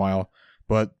once in a while.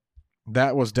 But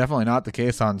that was definitely not the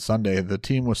case on Sunday. The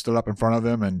team was stood up in front of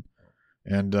him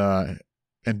and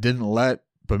didn't let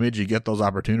Bemidji get those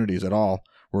opportunities at all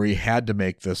where he had to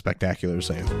make the spectacular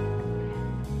save.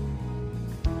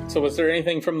 So was there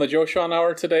anything from the Joe Sean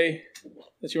Hour today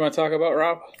that you want to talk about,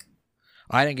 Rob?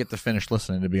 I didn't get to finish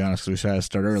listening, to be honest, because we tried to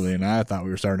start early, and I thought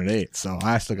we were starting at 8, so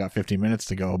I still got 15 minutes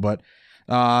to go. But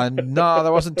no,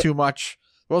 there wasn't too much.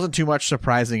 There wasn't too much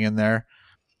surprising in there.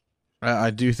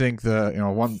 I do think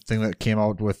one thing that came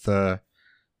out with the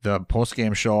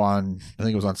post-game show on, I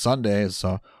think it was on Sunday, is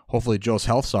hopefully Joe's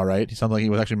health's all right. He sounded like he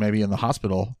was actually maybe in the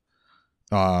hospital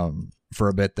for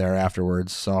a bit there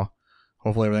afterwards. So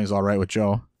hopefully everything's all right with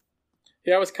Joe.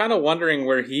 Yeah, I was kind of wondering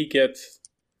where he gets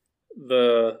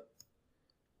the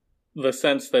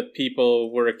sense that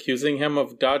people were accusing him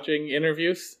of dodging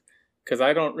interviews, because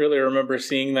I don't really remember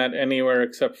seeing that anywhere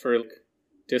except for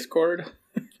Discord.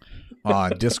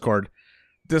 Discord.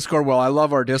 Well, I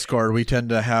love our Discord. We tend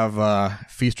to have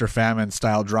feast or famine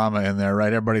style drama in there,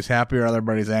 right? Everybody's happy or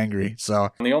everybody's angry. So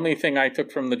the only thing I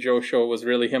took from the Joe Show was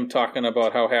really him talking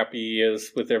about how happy he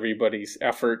is with everybody's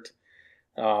effort.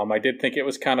 I did think it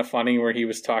was kind of funny where he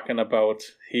was talking about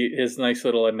his nice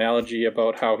little analogy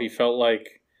about how he felt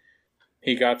like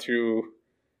he got through.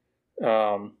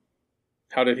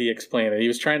 How did he explain it? He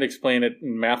was trying to explain it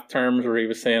in math terms, where he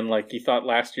was saying like he thought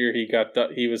last year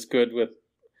he was good with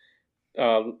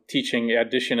teaching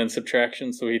addition and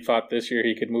subtraction, so he thought this year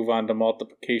he could move on to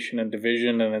multiplication and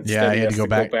division, and instead he had to go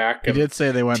back. He did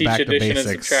say they went back to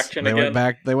basics.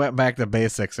 They went back to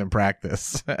basics in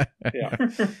practice.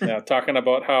 yeah, talking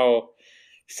about how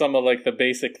some of like the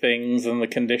basic things and the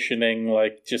conditioning,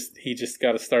 like he just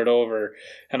got to start over.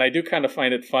 And I do kind of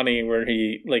find it funny where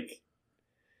he like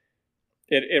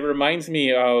it reminds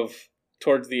me of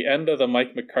towards the end of the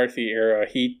Mike McCarthy era,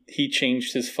 he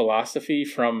changed his philosophy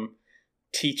from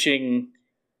coaching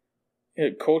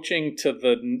to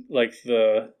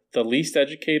the least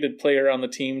educated player on the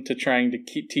team to trying to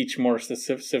teach more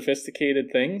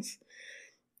sophisticated things.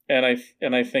 And I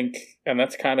think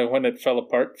that's kind of when it fell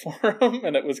apart for him.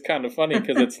 And it was kind of funny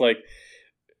because it's like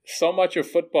so much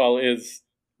of football is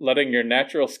letting your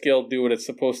natural skill do what it's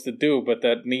supposed to do, but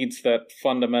that needs that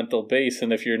fundamental base.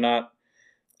 And if you're not,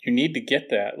 you need to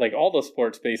get that. Like all the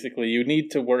sports, basically, you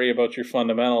need to worry about your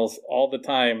fundamentals all the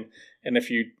time. And if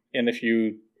you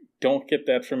don't get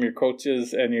that from your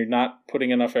coaches and you're not putting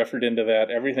enough effort into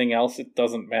that, everything else, it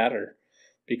doesn't matter.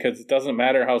 Because it doesn't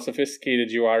matter how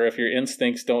sophisticated you are if your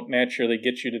instincts don't naturally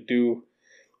get you to do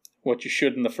what you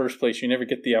should in the first place. You never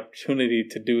get the opportunity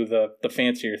to do the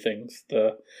fancier things,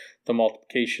 the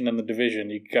multiplication and the division.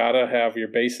 You gotta have your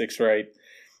basics right.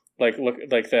 Look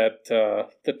that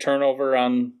the turnover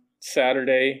on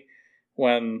Saturday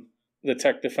when the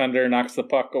Tech defender knocks the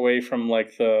puck away from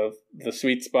like the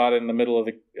sweet spot in the middle of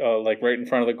the like right in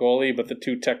front of the goalie, but the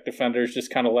two Tech defenders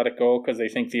just kind of let it go because they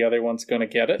think the other one's going to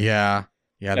get it. Yeah,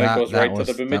 and it goes right to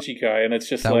the Bemidji guy, and it's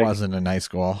just that wasn't a nice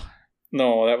goal.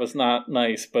 No, that was not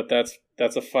nice, but that's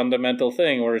a fundamental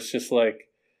thing where it's just like,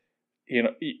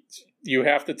 you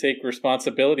have to take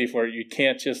responsibility for it. You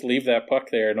can't just leave that puck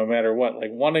there no matter what.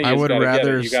 Like one of you's got to get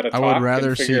it. You got to talk. I would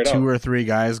rather see two or three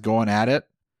guys going at it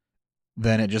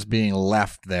than it just being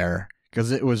left there,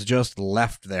 because it was just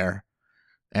left there,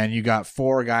 and you got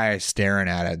four guys staring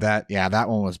at it. That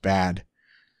one was bad.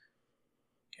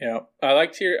 Yeah, I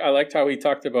liked how he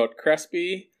talked about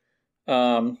Crespi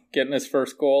getting his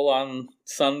first goal on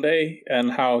Sunday,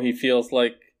 and how he feels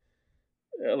like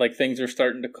things are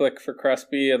starting to click for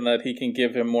Crespi, and that he can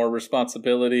give him more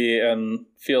responsibility, and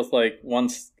feels like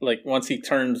once he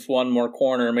turns one more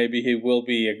corner, maybe he will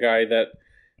be a guy that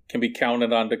can be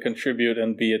counted on to contribute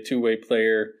and be a two-way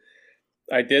player.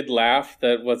 I did laugh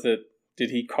did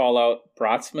he call out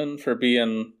Brotzman for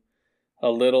being a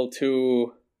little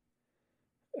too,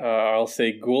 I'll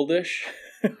say, Gouldish?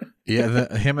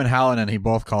 Yeah, him and Hallinan, he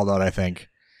both called out, I think.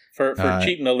 For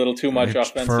cheating a little too much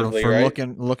offensively, for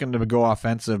right? looking to go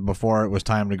offensive before it was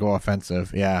time to go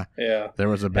offensive. Yeah. There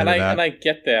was a bit of that. And I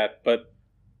get that, but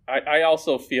I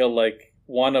also feel like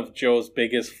one of Joe's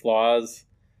biggest flaws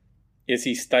is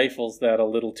he stifles that a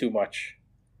little too much.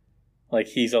 Like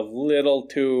he's a little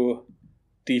too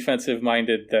defensive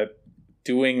minded, that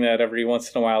doing that every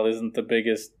once in a while isn't the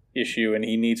biggest issue, and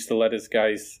he needs to let his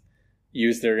guys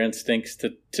use their instincts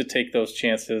to take those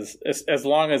chances. As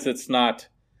long as the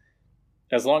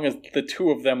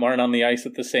two of them aren't on the ice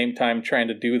at the same time trying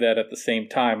to do that at the same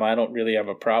time, I don't really have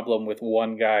a problem with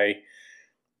one guy.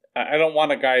 I don't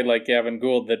want a guy like Gavin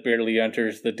Gould that barely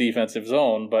enters the defensive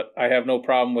zone, but I have no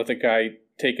problem with a guy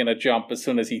taking a jump as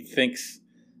soon as he thinks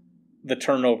the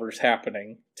turnover's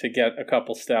happening to get a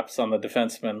couple steps on the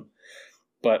defenseman.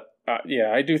 But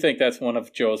I do think that's one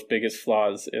of Joe's biggest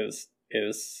flaws is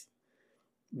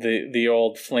the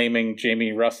old flaming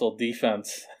Jamie Russell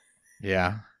defense.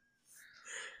 Yeah.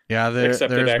 Yeah,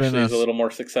 except it there's actually been is a little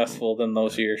more successful than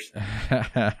those years.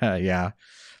 Yeah.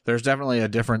 There's definitely a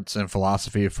difference in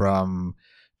philosophy from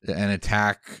an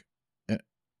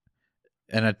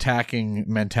attacking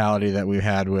mentality that we've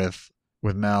had with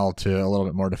Mel to a little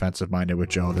bit more defensive minded with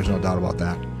Joe. There's no doubt about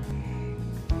that.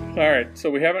 All right, so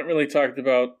we haven't really talked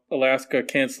about Alaska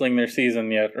canceling their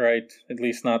season yet, right? At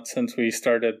least not since we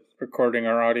started recording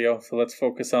our audio. So let's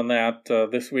focus on that.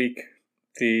 This week,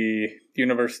 the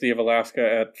University of Alaska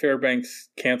at Fairbanks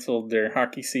canceled their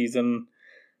hockey season.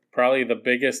 Probably the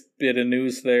biggest bit of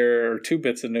news there, or two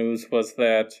bits of news, was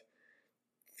that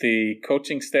the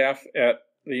coaching staff at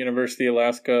the University of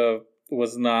Alaska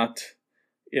was not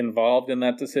involved in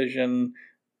that decision,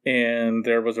 and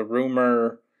there was a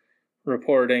rumor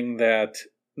reporting that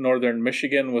Northern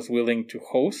Michigan was willing to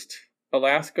host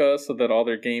Alaska so that all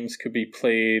their games could be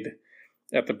played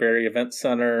at the Barrie Event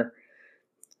Center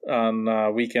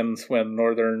on weekends when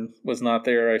Northern was not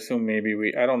there. I assume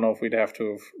I don't know if we'd have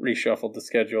to have reshuffled the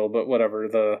schedule, but whatever.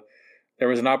 There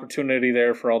was an opportunity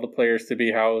there for all the players to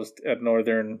be housed at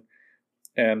Northern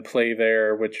and play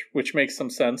there, which makes some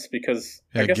sense because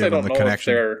I guess I don't know if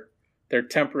their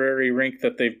temporary rink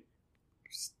that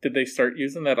did they start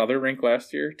using that other rink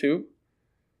last year too?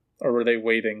 Or were they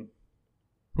waiting?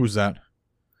 Who's that?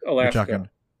 Alaska. You're talking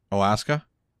Alaska?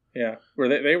 Yeah.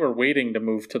 They were waiting to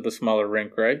move to the smaller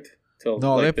rink, right?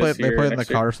 They played in the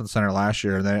Carson Center last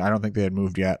year, and I don't think they had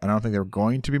moved yet. I don't think they were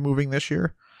going to be moving this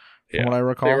year, from what I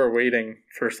recall. They were waiting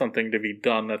for something to be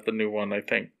done at the new one, I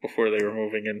think, before they were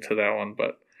moving into that one.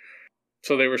 But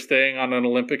so they were staying on an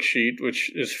Olympic sheet,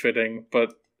 which is fitting,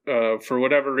 but for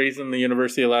whatever reason, the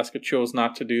University of Alaska chose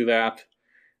not to do that,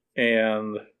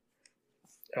 and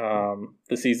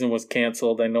the season was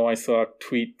canceled. I know I saw a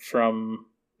tweet from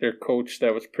their coach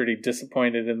that was pretty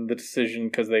disappointed in the decision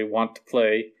because they want to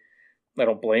play. I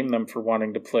don't blame them for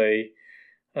wanting to play.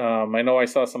 I know I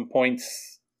saw some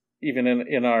points even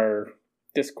in our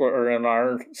Discord or in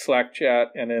our Slack chat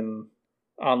and in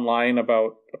online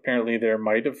about apparently there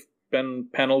might have been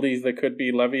penalties that could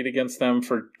be levied against them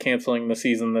for canceling the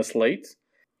season this late.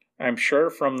 I'm sure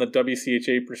from the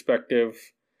WCHA perspective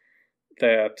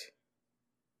that,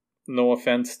 no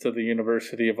offense to the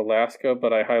University of Alaska,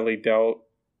 but I highly doubt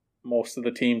most of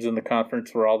the teams in the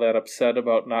conference were all that upset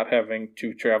about not having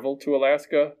to travel to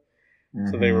Alaska.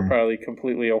 Mm-hmm. So they were probably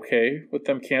completely okay with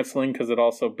them canceling because it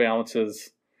also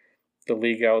balances the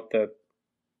league out that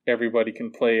everybody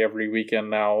can play every weekend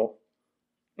now.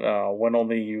 When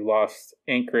only you lost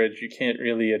Anchorage, you can't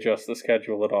really adjust the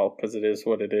schedule at all because it is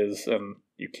what it is, and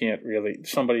you can't really.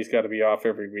 Somebody's got to be off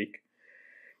every week,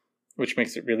 which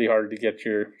makes it really hard to get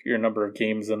your number of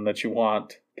games in that you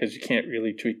want because you can't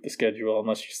really tweak the schedule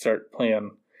unless you start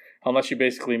playing, unless you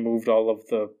basically moved all of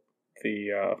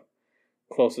the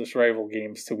closest rival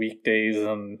games to weekdays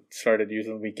and started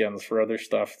using weekends for other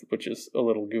stuff, which is a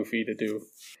little goofy to do.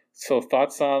 So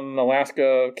thoughts on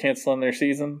Alaska canceling their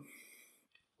season?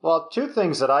 Well, two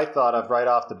things that I thought of right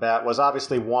off the bat was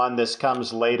obviously one, this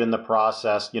comes late in the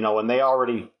process, when they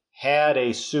already had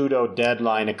a pseudo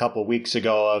deadline a couple weeks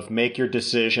ago of make your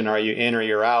decision, are you in or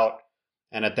you're out?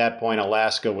 And at that point,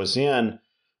 Alaska was in.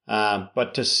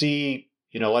 But to see,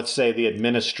 let's say the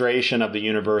administration of the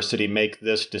university make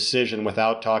this decision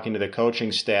without talking to the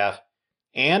coaching staff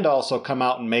and also come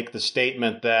out and make the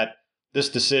statement that this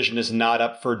decision is not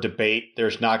up for debate.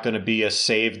 There's not going to be a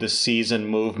save the season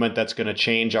movement that's going to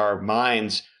change our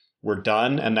minds. We're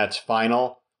done, and that's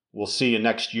final. We'll see you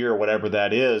next year, whatever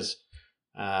that is.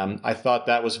 I thought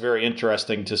that was very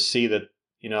interesting to see that,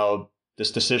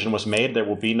 this decision was made. There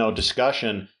will be no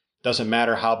discussion. Doesn't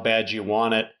matter how bad you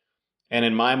want it. And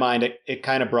in my mind, it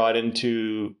kind of brought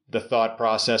into the thought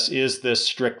process, is this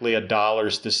strictly a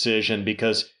dollars decision?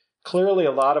 Because clearly,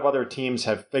 a lot of other teams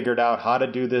have figured out how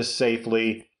to do this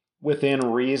safely within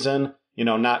reason,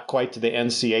 not quite to the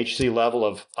NCHC level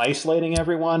of isolating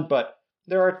everyone, but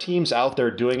there are teams out there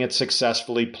doing it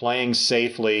successfully, playing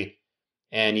safely,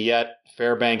 and yet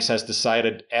Fairbanks has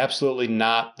decided absolutely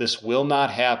not. This will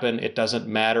not happen. It doesn't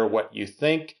matter what you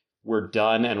think. We're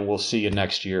done, and we'll see you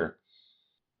next year.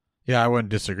 Yeah, I wouldn't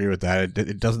disagree with that.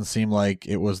 It doesn't seem like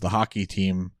it was the hockey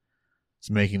team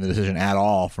making the decision at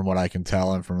all, from what I can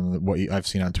tell, and from what I've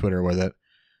seen on Twitter, where that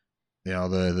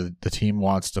the team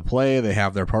wants to play, they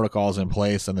have their protocols in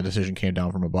place, and the decision came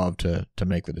down from above to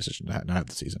make the decision to not have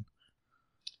the season.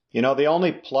 The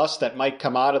only plus that might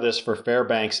come out of this for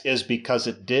Fairbanks is because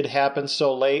it did happen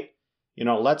so late.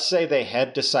 Let's say they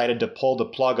had decided to pull the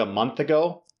plug a month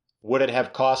ago. Would it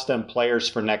have cost them players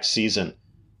for next season?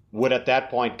 would at that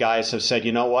point guys have said,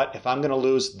 you know what, if I'm going to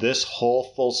lose this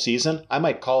whole full season, I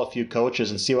might call a few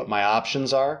coaches and see what my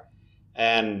options are.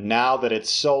 And now that it's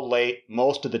so late,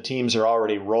 most of the teams are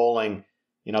already rolling.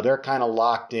 You know, they're kind of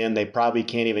locked in. They probably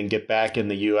can't even get back in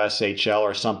the USHL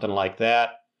or something like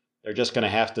that. They're just going to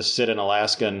have to sit in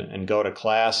Alaska and go to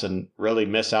class and really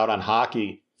miss out on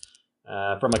hockey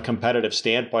from a competitive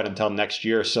standpoint until next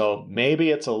year. So maybe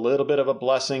it's a little bit of a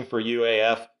blessing for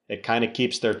UAF. It kind of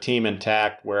keeps their team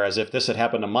intact, whereas if this had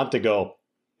happened a month ago,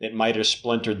 it might have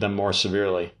splintered them more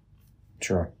severely.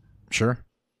 Sure.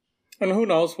 And who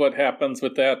knows what happens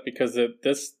with that, because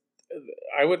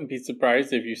I wouldn't be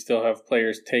surprised if you still have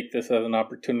players take this as an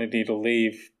opportunity to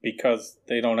leave because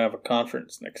they don't have a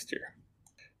conference next year.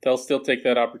 They'll still take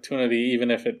that opportunity, even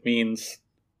if it means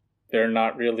they're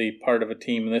not really part of a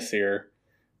team this year,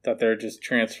 that they're just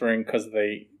transferring because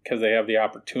they have the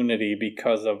opportunity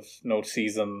because of no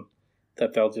season,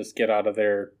 that they'll just get out of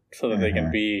there so that they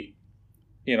can be,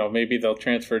 you know, maybe they'll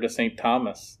transfer to St.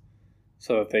 Thomas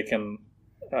so that they can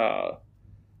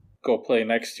go play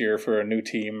next year for a new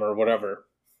team or whatever.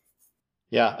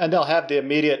 Yeah, and they'll have the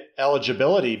immediate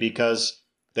eligibility because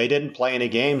they didn't play any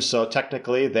games, so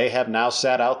technically they have now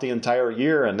sat out the entire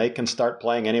year and they can start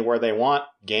playing anywhere they want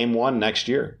game one next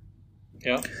year.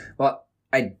 Yeah. Well,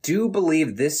 I do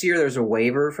believe this year there's a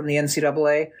waiver from the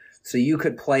NCAA, so you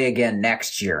could play again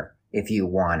next year if you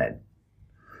wanted.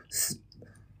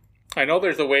 I know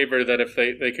there's a waiver that if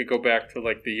they could go back to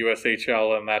like the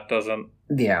USHL and that doesn't,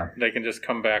 they can just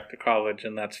come back to college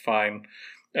and that's fine.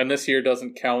 And this year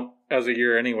doesn't count as a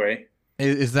year anyway.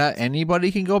 Is that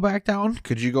anybody can go back down?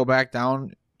 Could you go back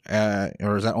down,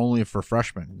 or is that only for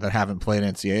freshmen that haven't played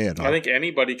NCAA at all? I think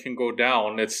anybody can go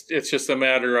down. It's just a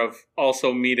matter of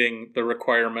also meeting the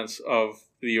requirements of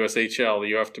the USHL.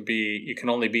 You can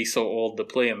only be so old to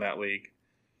play in that league.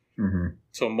 Mm-hmm.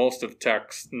 So most of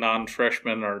Tech's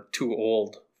non-freshmen are too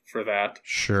old for that.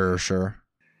 Sure.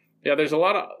 Yeah, there's a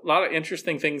lot of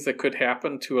interesting things that could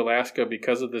happen to Alaska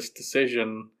because of this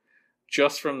decision,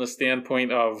 just from the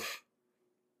standpoint of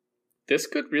this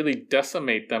could really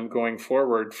decimate them going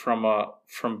forward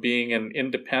from being an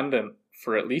independent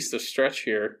for at least a stretch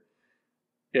here.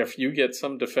 If you get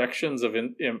some defections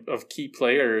of key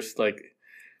players, like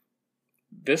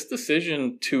this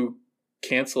decision to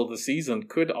cancel the season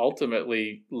could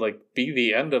ultimately like be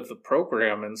the end of the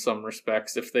program in some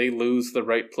respects if they lose the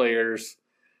right players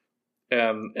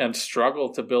and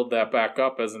struggle to build that back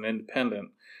up as an independent.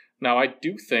 Now, I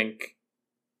do think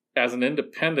as an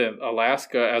independent,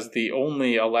 Alaska, as the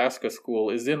only Alaska school,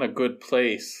 is in a good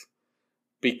place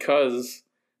because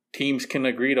teams can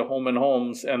agree to home and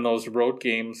homes and those road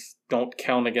games don't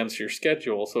count against your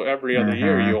schedule. So every other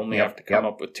year you only have to come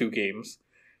up with 2 games.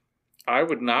 I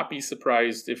would not be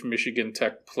surprised if Michigan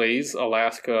Tech plays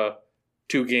Alaska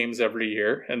 2 games every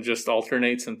year and just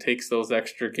alternates and takes those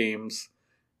extra games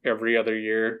every other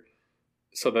year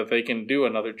so that they can do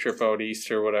another trip out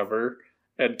east or whatever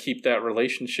and keep that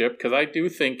relationship. Because I do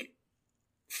think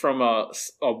from a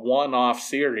one-off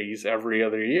series every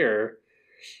other year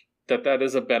that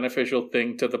is a beneficial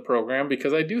thing to the program,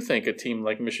 because I do think a team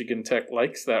like Michigan Tech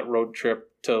likes that road trip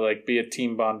to like be a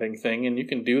team bonding thing, and you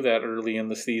can do that early in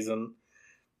the season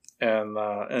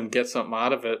and get something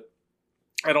out of it.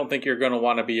 I don't think you're going to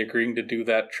want to be agreeing to do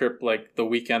that trip like the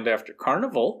weekend after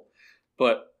Carnival,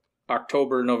 but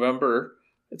October, November,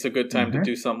 it's a good time to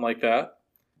do something like that.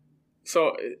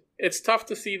 So it's tough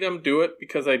to see them do it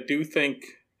because I do think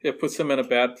it puts them in a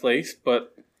bad place,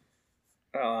 but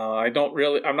I'm not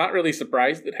really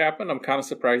surprised it happened. I'm kind of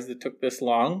surprised it took this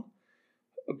long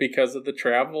because of the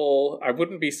travel. I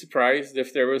wouldn't be surprised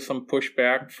if there was some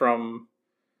pushback from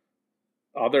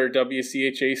other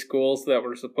WCHA schools that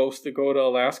were supposed to go to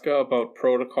Alaska about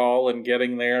protocol and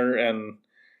getting there and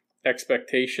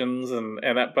expectations and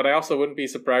that. But I also wouldn't be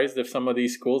surprised if some of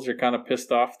these schools are kind of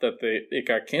pissed off that it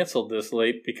got canceled this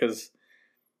late because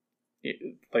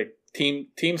like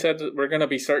teams we're going to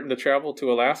be starting to travel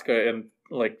to Alaska in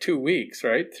like 2 weeks,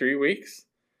 right? 3 weeks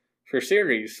for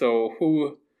series. So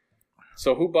who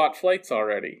bought flights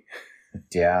already?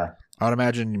 Yeah. I would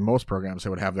imagine most programs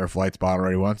would have their flights bought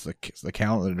already. Once the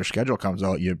calendar, their schedule comes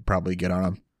out, you'd probably get on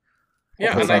them.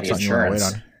 Yeah, and that's something you want to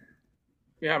wait on.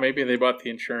 Yeah, maybe they bought the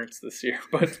insurance this year,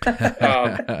 but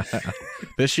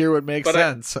this year would make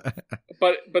sense.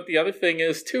 But the other thing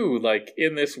is too, like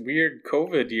in this weird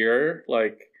COVID year,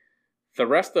 like the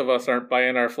rest of us aren't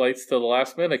buying our flights till the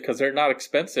last minute because they're not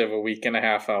expensive a week and a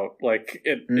half out. Like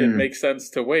it makes sense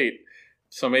to wait.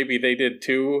 So maybe they did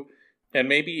too. And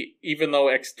maybe even though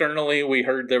externally we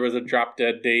heard there was a drop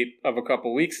dead date of a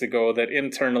couple weeks ago, that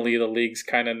internally the leagues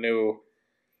kind of knew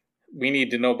we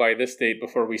need to know by this date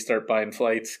before we start buying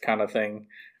flights kind of thing.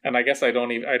 And I guess I'd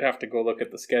have to go look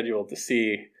at the schedule to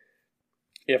see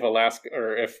if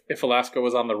Alaska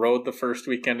was on the road the first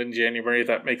weekend in January.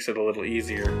 That makes it a little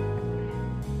easier.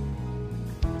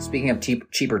 Speaking of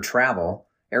cheaper travel,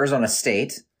 Arizona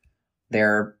State,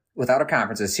 they're without a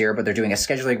conference this year, but they're doing a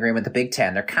scheduling agreement with the Big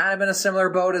Ten. They're kind of in a similar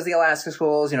boat as the Alaska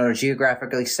schools, they're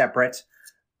geographically separate,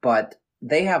 but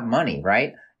they have money,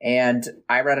 right? And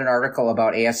I read an article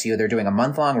about ASU. They're doing a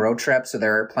month-long road trip, so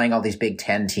they're playing all these Big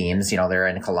Ten teams. They're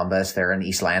in Columbus, they're in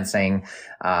East Lansing,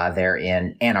 they're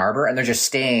in Ann Arbor, and they're just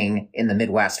staying in the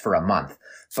Midwest for a month.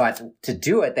 But to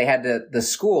do it, the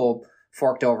school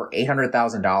forked over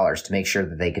 $800,000 to make sure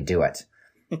that they could do it.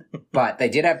 But they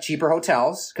did have cheaper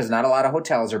hotels because not a lot of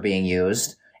hotels are being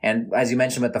used. And as you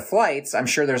mentioned with the flights, I'm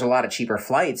sure there's a lot of cheaper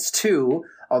flights too,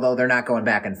 although they're not going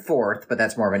back and forth, but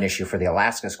that's more of an issue for the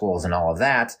Alaska schools and all of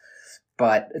that.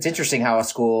 But it's interesting how a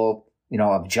school,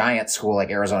 a giant school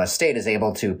like Arizona State is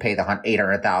able to pay the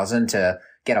 $800,000 to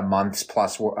get a month's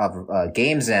plus of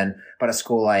games in, but a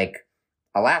school like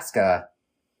Alaska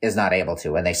is not able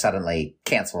to, and they suddenly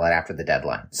cancel it after the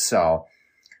deadline. So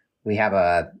we have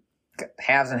a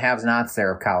haves and have-nots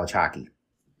there of college hockey.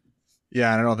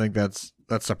 Yeah, and I don't think that's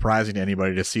surprising to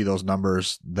anybody to see those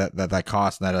numbers that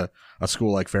cost, and that a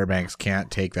school like Fairbanks can't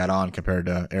take that on compared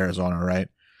to Arizona, right?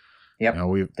 Yep,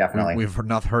 definitely. We've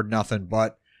heard nothing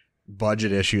but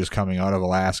budget issues coming out of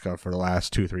Alaska for the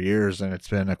last 2-3 years, and it's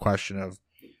been a question of,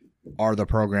 are the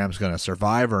programs going to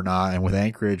survive or not? And with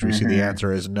Anchorage, we see the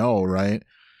answer is no, right?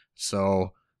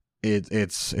 So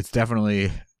it's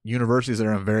definitely universities that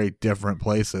are in very different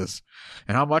places.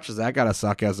 And how much does that got to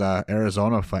suck as a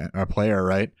Arizona player,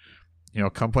 right?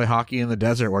 Come play hockey in the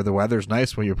desert where the weather's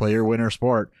nice when you play your winter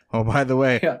sport. Oh, by the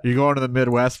way, You're going to the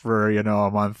Midwest for,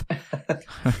 a month.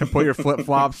 Put your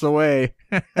flip-flops away.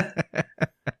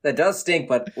 That does stink,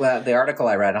 but the article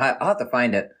I read, I'll have to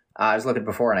find it. I was looking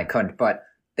before and I couldn't, but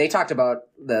they talked about,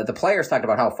 the players talked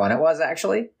about how fun it was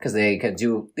actually, because they could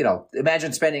do,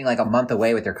 imagine spending like a month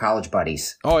away with your college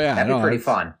buddies. Oh, yeah. That'd be pretty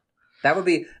fun. That would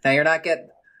be, now you're not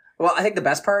well, I think the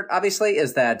best part, obviously,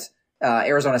 is that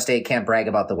Arizona State can't brag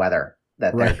about the weather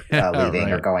that they're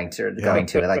leaving or going to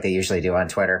like they usually do on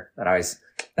Twitter. That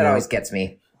always gets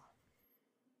me.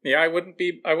 Yeah, I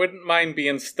wouldn't mind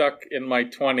being stuck in my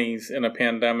 20s in a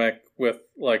pandemic with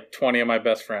like 20 of my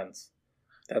best friends.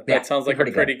 That sounds like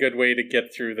a pretty good way to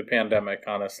get through the pandemic,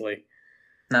 honestly.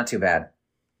 Not too bad.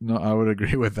 No, I would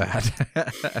agree with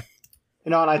that.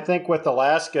 And I think with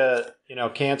Alaska,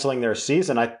 canceling their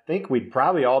season, I think we'd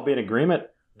probably all be in agreement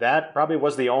that probably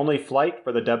was the only flight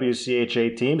for the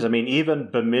WCHA teams. I mean, even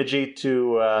Bemidji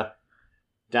to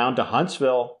down to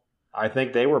Huntsville, I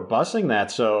think they were busing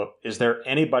that. So is there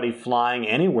anybody flying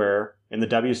anywhere in the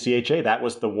WCHA? That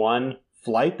was the one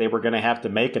flight they were going to have to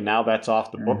make, and now that's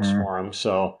off the books for them.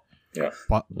 So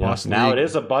now it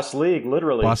is a bus league,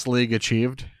 literally. Bus league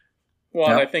achieved. Well,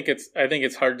 and I think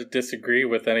it's hard to disagree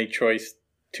with any choice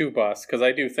to bus, because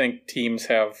I do think teams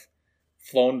have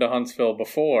flown to Huntsville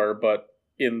before, but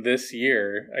in this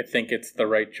year, I think it's the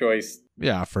right choice.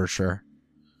 Yeah, for sure.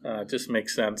 It just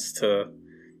makes sense to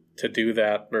do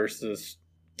that versus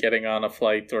getting on a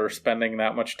flight or spending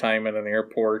that much time in an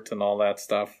airport and all that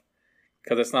stuff.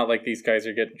 Because it's not like these guys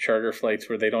are getting charter flights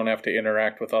where they don't have to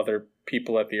interact with other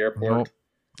people at the airport. Nope.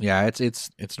 Yeah,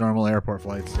 it's normal airport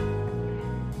flights.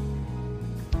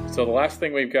 So the last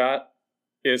thing we've got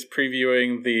is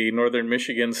previewing the Northern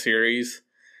Michigan series.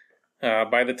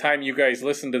 By the time you guys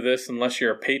listen to this, unless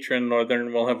you're a patron,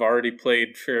 Northern will have already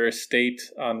played Ferris State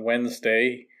on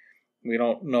Wednesday. We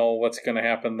don't know what's going to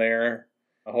happen there.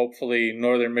 Hopefully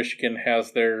Northern Michigan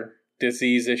has their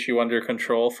disease issue under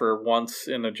control for once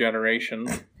in a generation.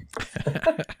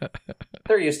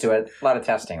 They're used to it. A lot of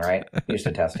testing, right? Used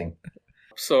to testing.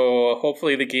 So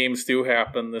hopefully the games do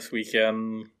happen this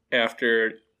weekend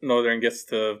after Northern gets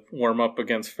to warm up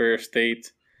against Ferris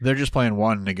State. They're just playing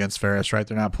one against Ferris, right?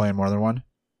 They're not playing more than one?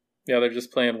 Yeah, they're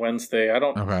just playing Wednesday.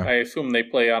 I assume they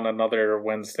play on another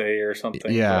Wednesday or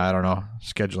something. Yeah, I don't know.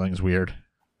 Scheduling is weird.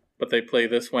 But they play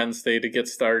this Wednesday to get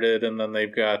started, and then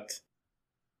they've got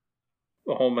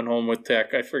a home and home with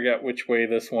Tech. I forget which way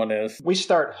this one is. We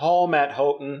start home at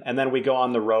Houghton, and then we go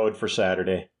on the road for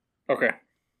Saturday. Okay.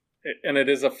 And it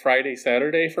is a Friday,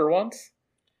 Saturday for once?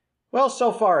 Well,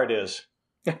 so far it is.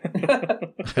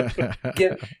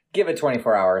 Give it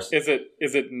 24 hours. Is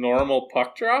it normal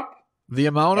puck drop? The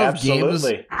amount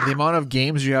of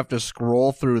games you have to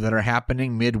scroll through that are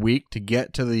happening midweek to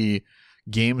get to the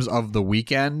games of the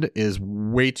weekend is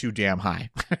way too damn high.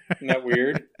 Isn't that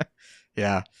weird?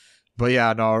 Yeah. But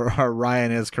yeah, no,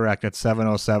 Ryan is correct. It's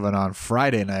 7:07 on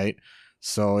Friday night.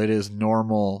 So it is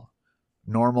normal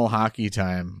hockey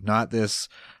time, not this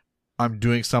I'm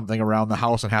doing something around the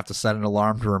house and have to set an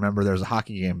alarm to remember there's a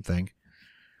hockey game thing.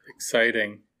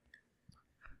 Exciting.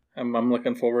 I'm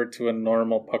looking forward to a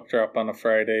normal puck drop on a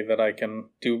Friday that I can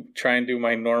try and do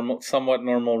my somewhat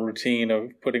normal routine of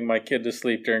putting my kid to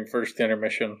sleep during first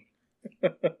intermission.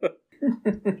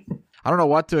 I don't know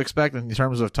what to expect in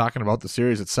terms of talking about the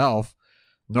series itself.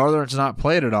 Northern's not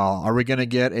played at all. Are we going to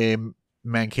get a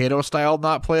Mankato style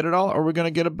not played at all, or are we going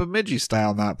to get a Bemidji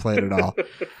style not played at all?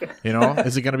 You know,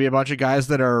 is it going to be a bunch of guys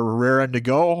that are raring to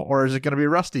go, or is it going to be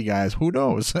rusty guys? Who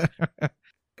knows?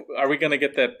 Are we going to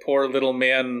get that poor little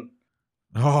man?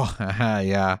 Oh,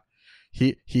 yeah.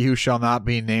 He who shall not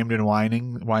be named and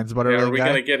whines about everything. Are we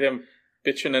going to get him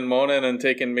bitching and moaning and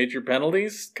taking major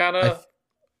penalties kind of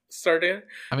start to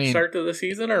the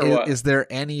season, or what? Is there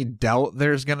any doubt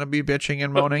there's going to be bitching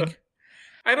and moaning?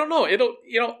 I don't know.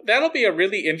 That'll be a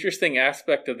really interesting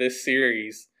aspect of this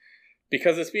series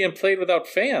because it's being played without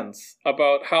fans,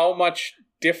 about how much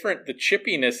different the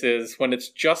chippiness is when it's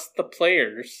just the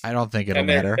players. I don't think it'll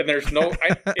matter. And there's no,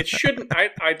 it shouldn't,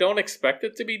 I don't expect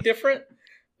it to be different,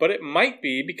 but it might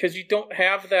be because you don't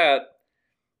have that.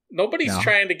 Nobody's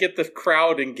trying to get the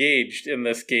crowd engaged in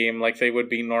this game like they would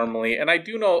be normally. And I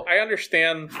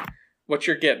understand what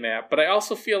you're getting at, but I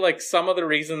also feel like some of the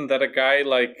reason that a guy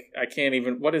like,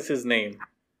 what is his name?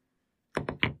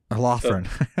 Lofgren.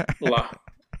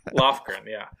 Lofgren,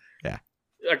 yeah. Yeah.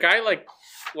 A guy like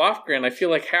Lofgren, I feel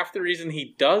like half the reason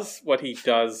he does what he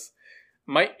does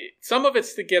some of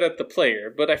it's to get at the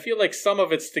player, but I feel like some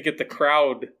of it's to get the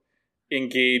crowd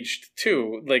engaged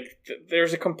too. Like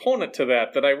there's a component to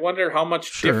that I wonder how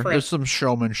much different there's some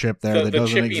showmanship there that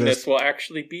doesn't exist. The chippiness will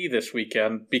actually be this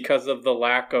weekend because of the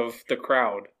lack of the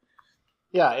crowd.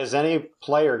 Yeah, is any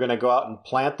player going to go out and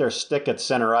plant their stick at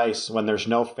center ice when there's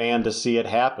no fan to see it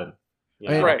happen?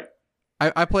 Right.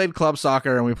 I played club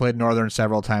soccer and we played Northern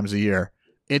several times a year.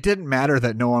 It didn't matter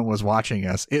that no one was watching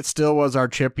us. It still was our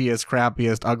chippiest,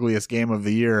 crappiest, ugliest game of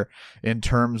the year in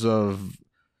terms of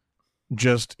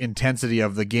just intensity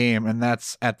of the game, and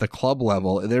that's at the club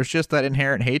level. There's just that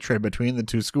inherent hatred between the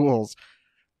two schools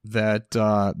that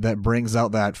brings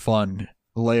out that fun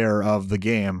layer of the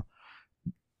game.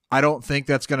 I don't think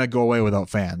that's going to go away without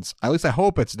fans. At least I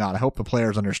hope it's not. I hope the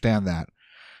players understand that.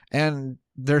 And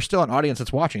there's still an audience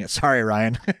that's watching it. Sorry,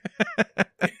 Ryan.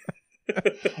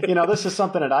 This is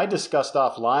something that I discussed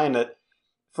offline, that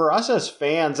for us as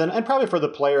fans, and probably for the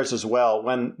players as well,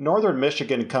 when Northern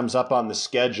Michigan comes up on the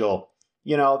schedule,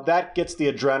 that gets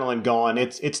the adrenaline going.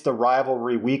 It's the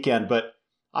rivalry weekend, but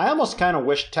I almost kind of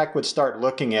wish Tech would start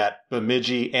looking at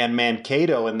Bemidji and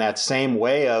Mankato in that same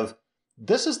way of,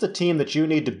 this is the team that you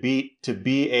need to beat to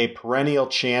be a perennial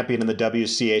champion in the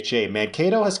WCHA.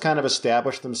 Mankato has kind of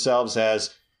established themselves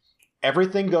as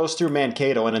everything goes through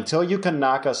Mankato, and until you can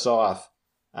knock us off,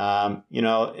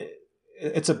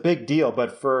 it's a big deal.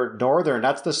 But for Northern,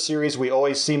 that's the series we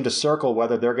always seem to circle,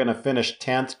 whether they're going to finish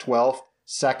 10th, 12th,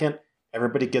 2nd.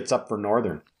 Everybody gets up for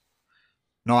Northern.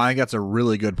 No, I think that's a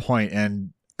really good point.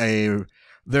 And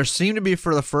there seemed to be,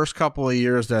 for the first couple of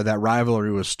years there, that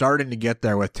rivalry was starting to get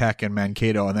there with Tech and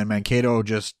Mankato, and then Mankato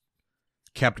just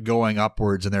kept going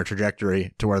upwards in their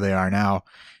trajectory to where they are now,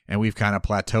 and we've kind of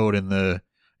plateaued in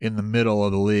the middle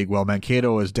of the league. Well,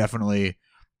 Mankato is definitely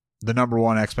the number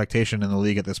one expectation in the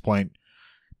league at this point.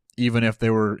 Even if they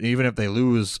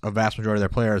lose a vast majority of their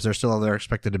players, they're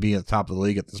expected to be at the top of the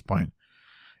league at this point.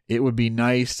 It would be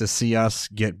nice to see us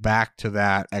get back to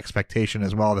that expectation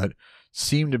as well that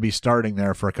seemed to be starting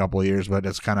there for a couple of years, but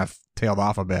it's kind of tailed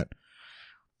off a bit.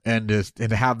 And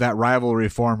to have that rivalry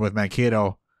formed with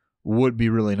Mankato would be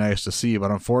really nice to see,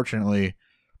 but unfortunately,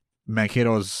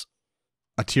 Mankato's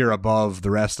a tier above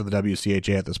the rest of the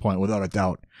WCHA at this point, without a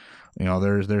doubt.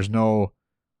 There's no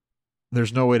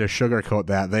way to sugarcoat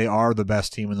that. They are the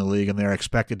best team in the league, and they're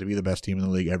expected to be the best team in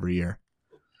the league every year.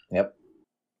 Yep.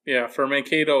 Yeah, for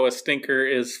Mankato, a stinker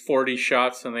is 40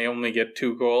 shots and they only get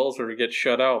 2 goals or get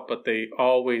shut out, but they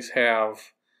always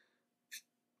have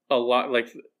a lot.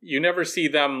 Like, you never see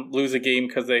them lose a game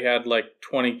because they had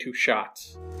 22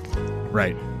 shots.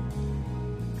 Right.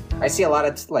 I see a lot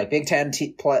of Big Ten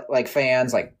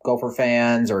fans, like Gopher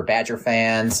fans or Badger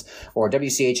fans or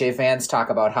WCHA fans talk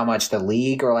about how much the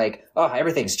league or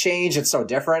everything's changed. It's so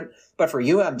different. But for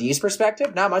UMD's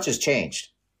perspective, not much has changed.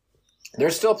 They're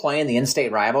still playing the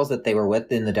in-state rivals that they were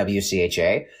with in the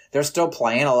WCHA. They're still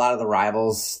playing a lot of the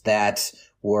rivals that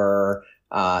are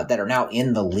now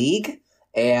in the league.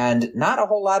 And not a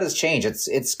whole lot has changed.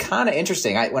 It's kind of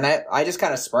interesting. I just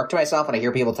kind of smirk to myself when I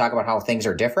hear people talk about how things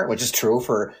are different, which is true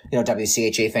for,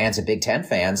 WCHA fans and Big Ten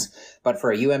fans. But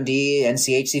for a UMD,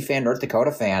 NCHC fan, North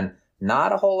Dakota fan,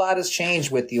 not a whole lot has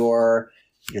changed with your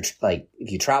like,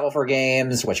 if you travel for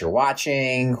games, what you're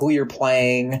watching, who you're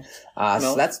playing.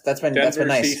 So that's been Denver, that's been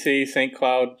nice. CC, St.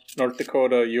 Cloud, North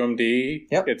Dakota, UMD.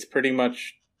 Yep. It's pretty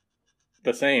much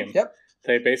the same. Yep.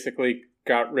 They basically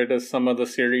got rid of some of the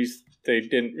series they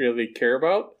didn't really care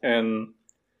about and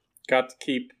got to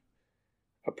keep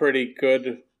a pretty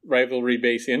good rivalry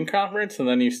base in conference, and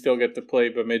then you still get to play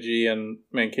Bemidji and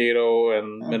Mankato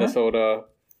and Minnesota.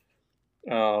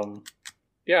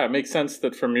 Yeah, it makes sense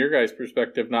that from your guys'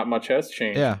 perspective, not much has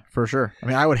changed. Yeah, for sure. I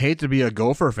mean, I would hate to be a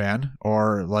Gopher fan,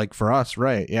 or like for us,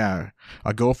 right? Yeah,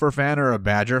 a Gopher fan or a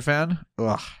Badger fan.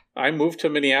 Ugh. I moved to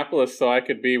Minneapolis so I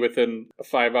could be within a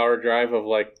 5-hour drive of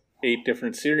like 8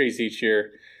 different series each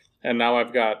year. And now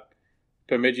I've got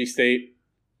Bemidji State,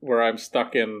 where I'm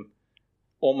stuck in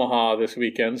Omaha this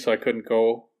weekend, so I couldn't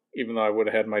go, even though I would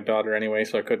have had my daughter anyway,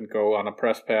 so I couldn't go on a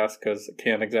press pass because I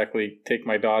can't exactly take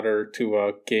my daughter to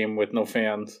a game with no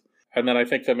fans. And then I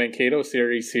think the Mankato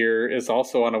series here is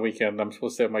also on a weekend. I'm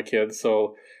supposed to have my kids.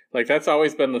 So, like, that's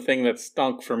always been the thing that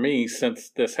stunk for me since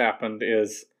this happened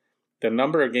is the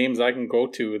number of games I can go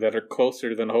to that are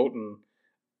closer than Houghton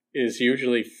is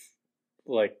usually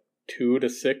like 2 to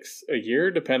 6 a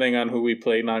year, depending on who we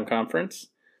play non-conference,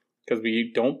 because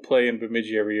we don't play in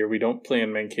Bemidji every year. We don't play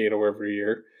in Mankato every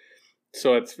year.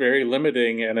 So it's very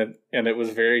limiting, and it was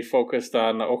very focused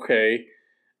on, okay,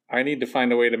 I need to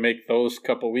find a way to make those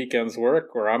couple weekends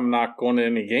work, or I'm not going to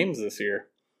any games this year,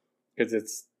 because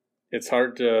it's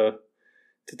hard to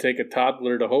take a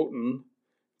toddler to Houghton.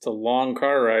 It's a long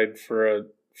car ride for a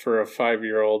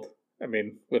 5-year-old. I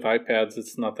mean, with iPads,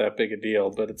 it's not that big a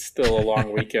deal, but it's still a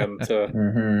long weekend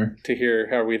to hear,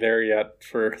 are we there yet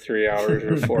for 3 hours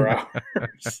or 4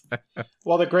 hours?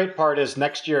 Well, the great part is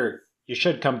next year you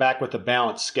should come back with a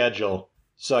balanced schedule.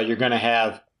 So you're going to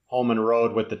have home and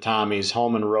road with the Tommies,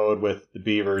 home and road with the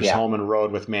Beavers, home and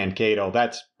road with Mankato.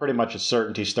 That's pretty much a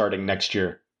certainty starting next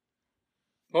year.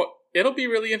 Well, it'll be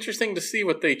really interesting to see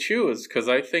what they choose, because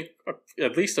I think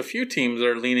at least a few teams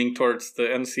are leaning towards the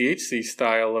NCHC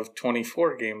style of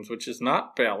 24 games, which is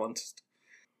not balanced.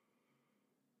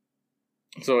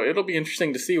 So it'll be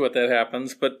interesting to see what that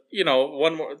happens. But,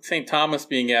 one more St. Thomas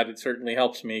being added certainly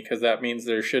helps me, because that means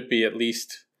there should be at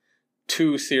least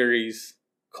 2 series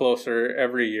closer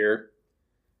every year,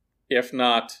 if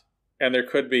not, and there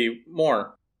could be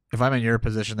more. If I'm in your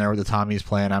position there with the Tommies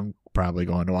playing, I'm probably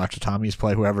going to watch the Tommies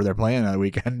play whoever they're playing that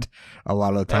weekend a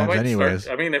lot of the times anyways.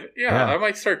 I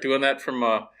might start doing that from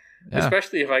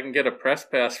especially if I can get a press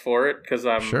pass for it, because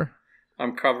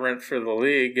I'm covering it for the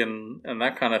league and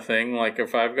that kind of thing. Like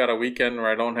if I've got a weekend where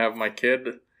I don't have my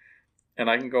kid and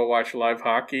I can go watch live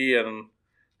hockey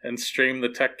and stream the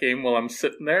Tech game while I'm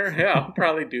sitting there, I'll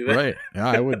probably do that. Right. Yeah,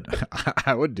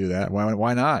 I would do that.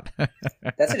 Why not?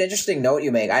 That's an interesting note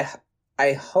you make.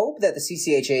 I hope that the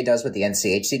CCHA does what the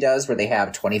NCHC does, where they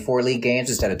have 24 league games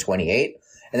instead of 28.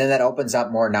 And then that opens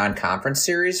up more non-conference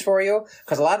series for you.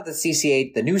 Because a lot of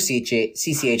the new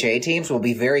CCHA teams will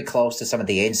be very close to some of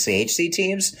the NCHC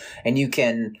teams. And you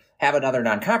can have another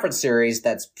non-conference series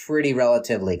that's pretty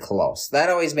relatively close. That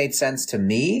always made sense to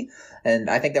me. And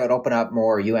I think that would open up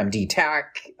more UMD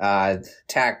Tech,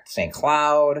 St.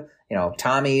 Cloud,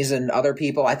 Tommies and other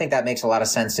people. I think that makes a lot of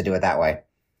sense to do it that way.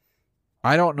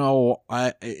 I don't know.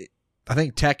 I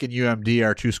think Tech and UMD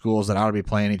are 2 schools that ought to be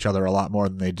playing each other a lot more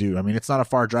than they do. I mean, it's not a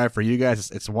far drive for you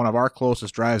guys. It's one of our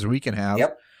closest drives we can have.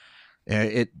 Yep.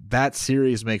 That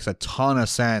series makes a ton of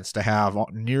sense to have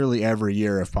nearly every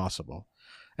year if possible.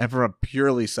 And from a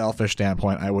purely selfish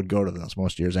standpoint, I would go to those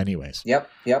most years anyways. Yep.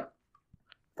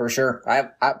 For sure.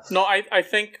 I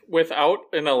think without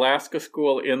an Alaska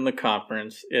school in the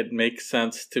conference, it makes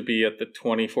sense to be at the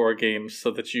 24 games so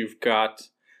that you've got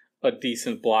a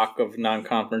decent block of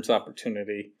non-conference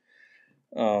opportunity.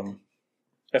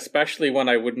 Especially when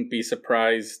I wouldn't be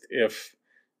surprised if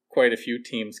quite a few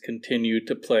teams continue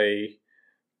to play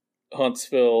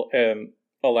Huntsville and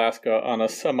Alaska on a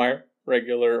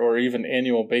semi-regular or even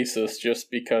annual basis, just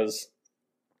because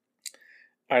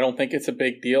I don't think it's a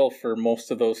big deal for most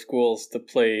of those schools to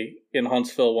play in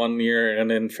Huntsville one year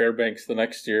and in Fairbanks the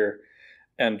next year,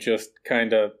 and just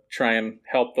kind of try and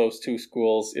help those 2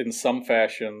 schools in some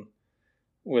fashion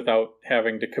without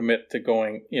having to commit to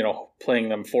going, playing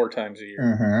them 4 times a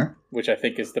year, which I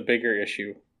think is the bigger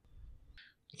issue.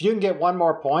 If you can get one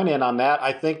more point in on that,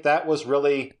 I think that was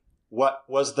really what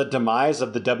was the demise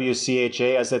of the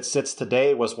WCHA as it sits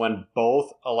today was when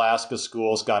both Alaska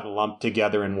schools got lumped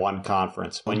together in one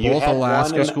conference. When you Both had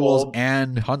Alaska one in schools Old,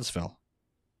 and Huntsville.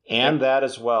 and that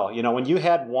as well. You know, when you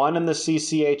had one in the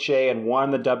CCHA and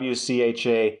one in the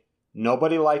WCHA,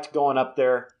 nobody liked going up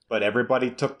there, but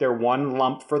everybody took their one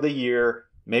lump for the year,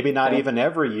 maybe not even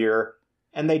every year,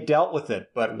 and they dealt with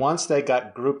it. But once they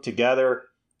got grouped together,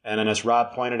 and then as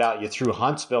Rob pointed out, you threw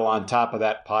Huntsville on top of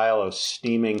that pile of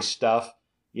steaming stuff,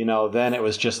 you know, then it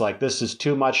was just like, this is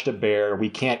too much to bear. We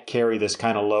can't carry this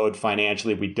kind of load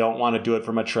financially. We don't want to do it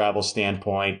from a travel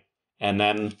standpoint. And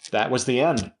then that was the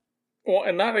end. Well,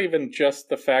 and not even just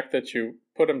the fact that you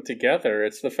put them together.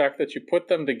 It's the fact that you put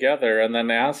them together and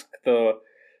then ask the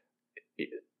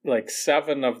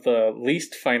 7 of the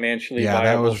least financially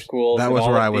viable schools that was in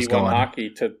all where of I was D1 going. hockey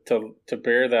to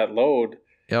bear that load.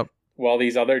 Yep. While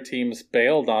these other teams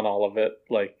bailed on all of it.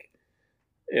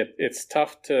 It's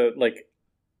tough to,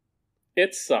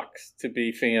 it sucks to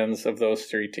be fans of those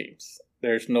 3 teams.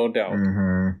 There's no doubt.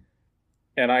 Mm-hmm.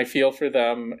 And I feel for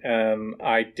them, and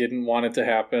I didn't want it to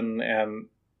happen. And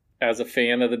as a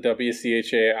fan of the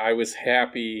WCHA, I was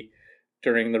happy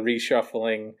during the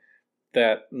reshuffling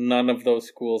that none of those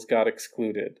schools got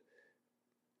excluded.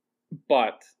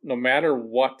 But no matter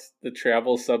what the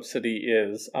travel subsidy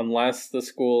is, unless the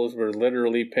schools were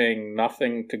literally paying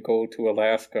nothing to go to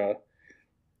Alaska,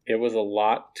 it was a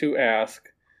lot to ask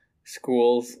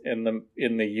schools in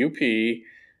the UP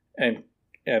and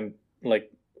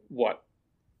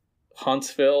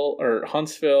Huntsville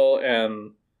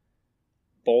and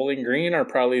Bowling Green are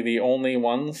probably the only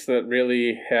ones that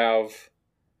really have,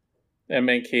 and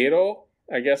Mankato,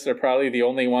 I guess, are probably the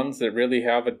only ones that really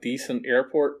have a decent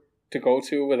airport to go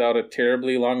to without a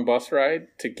terribly long bus ride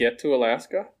to get to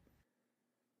Alaska.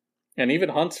 And even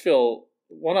Huntsville,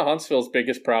 one of Huntsville's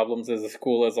biggest problems as a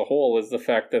school as a whole is the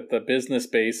fact that the business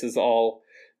base is all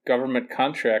government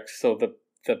contracts, so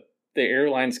the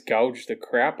airlines gouge the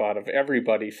crap out of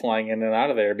everybody flying in and out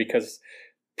of there because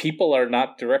people are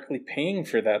not directly paying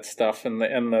for that stuff, and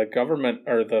the government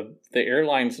or the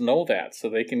airlines know that, so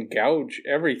they can gouge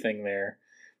everything there.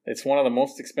 It's one of the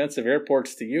most expensive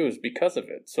airports to use because of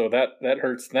it, so that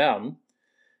hurts them.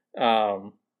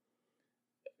 But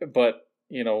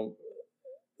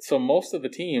so most of the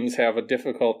teams have a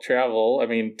difficult travel. I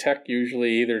mean, Tech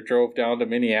usually either drove down to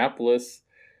Minneapolis.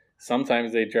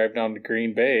 Sometimes they drive down to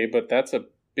Green Bay, but that's a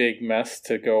big mess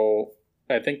to go.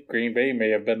 I think Green Bay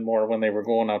may have been more when they were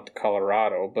going out to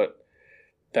Colorado, but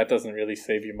that doesn't really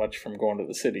save you much from going to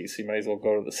the cities. You might as well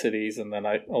go to the cities. And then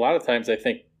a lot of times I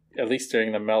think, at least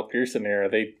during the Mel Pearson era,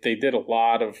 they did a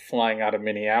lot of flying out of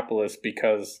Minneapolis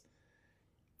because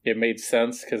it made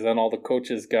sense, because then all the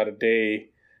coaches got a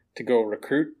day to go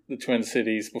recruit the Twin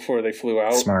Cities before they flew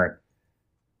out. Smart.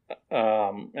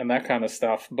 And that kind of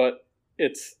stuff. But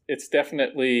it's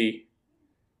definitely,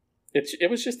 it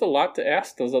was just a lot to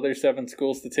ask those other 7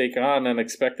 schools to take on and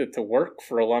expect it to work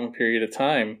for a long period of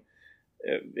time.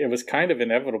 It was kind of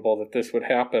inevitable that this would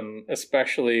happen,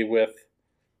 especially with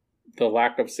the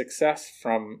lack of success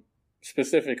from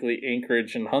specifically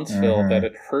Anchorage and Huntsville, that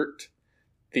it hurt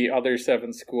the other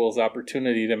 7 schools'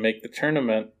 opportunity to make the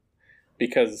tournament,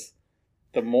 because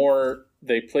the more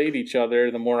they played each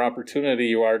other, the more opportunity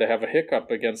you are to have a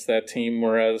hiccup against that team,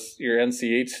 whereas your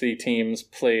NCHC teams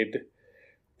played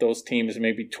those teams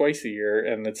maybe twice a year,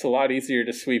 and it's a lot easier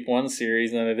to sweep one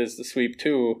series than it is to sweep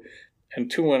 2,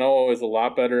 and 2-0 is a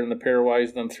lot better in the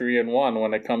pairwise than 3-1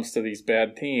 when it comes to these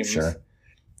bad teams. Sure.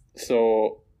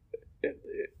 So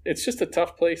it's just a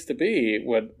tough place to be,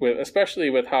 with especially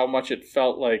with how much it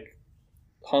felt like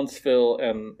Huntsville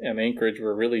and Anchorage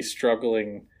were really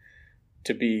struggling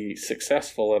to be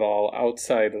successful at all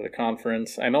outside of the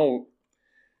conference. I know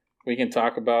we can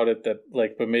talk about it, that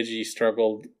Bemidji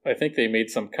struggled. I think they made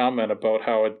some comment about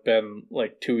how it'd been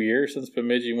 2 years since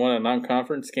Bemidji won a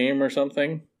non-conference game or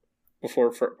something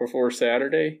before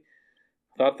Saturday.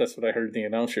 I thought that's what I heard the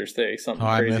announcers say. Something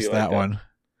crazy I missed like that one.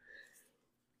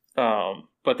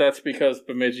 But that's because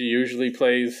Bemidji usually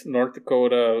plays North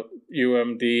Dakota,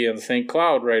 UMD, and St.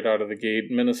 Cloud right out of the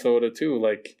gate. Minnesota too.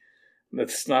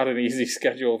 That's not an easy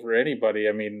schedule for anybody.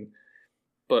 I mean,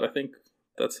 but I think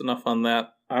that's enough on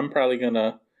that. I'm probably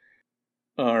gonna.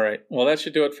 All right. Well, that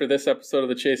should do it for this episode of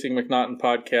the Chasing McNaughton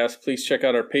podcast. Please check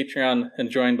out our Patreon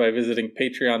and join by visiting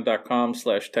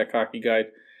patreon.com/techhockeyguide.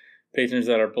 Patrons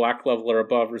that are black level or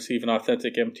above receive an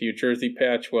authentic MTU jersey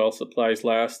patch while supplies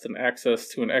last, and access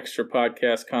to an extra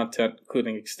podcast content,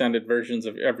 including extended versions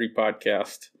of every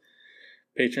podcast.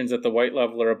 Patrons at the white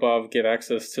level or above get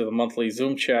access to the monthly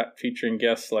Zoom chat featuring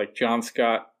guests like John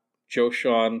Scott, Joe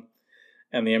Sean,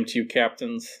 and the MTU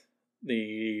captains.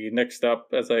 The next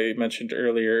up, as I mentioned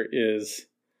earlier, is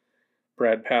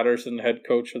Brad Patterson, head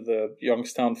coach of the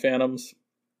Youngstown Phantoms.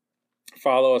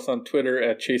 Follow us on Twitter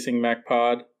at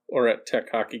ChasingMacPod or at Tech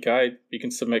Hockey Guide. You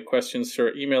can submit questions to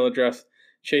our email address,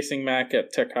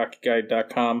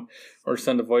 chasingmac@techhockeyguide.com, or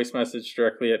send a voice message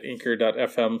directly at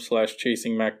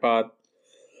anchor.fm/chasingmacpod.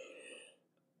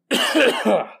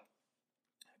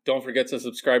 Don't forget to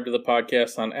subscribe to the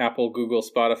podcast on Apple, Google,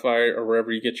 Spotify, or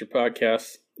wherever you get your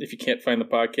podcasts. If you can't find the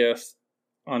podcast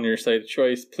on your site of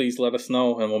choice, please let us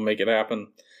know and we'll make it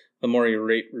happen. The more you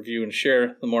rate, review, and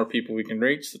share, the more people we can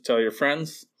reach, so tell your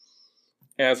friends.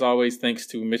 As always, thanks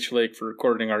to Mitch Lake for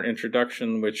recording our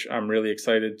introduction, which I'm really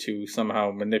excited to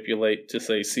somehow manipulate to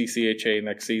say CCHA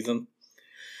next season.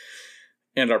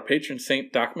 And our patron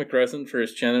saint, Doc McResin, for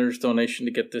his generous donation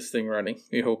to get this thing running.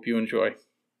 We hope you enjoy.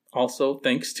 Also,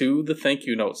 thanks to the Thank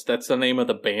You Notes. That's the name of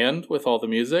the band with all the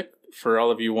music. For all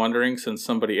of you wondering, since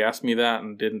somebody asked me that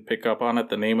and didn't pick up on it,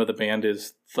 the name of the band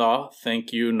is The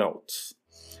Thank You Notes.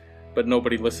 But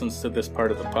nobody listens to this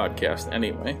part of the podcast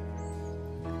anyway.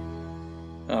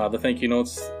 The Thank You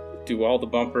Notes do all the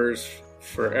bumpers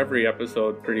for every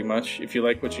episode, pretty much. If you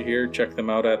like what you hear, check them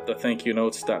out at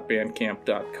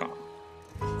thethankyounotes.bandcamp.com.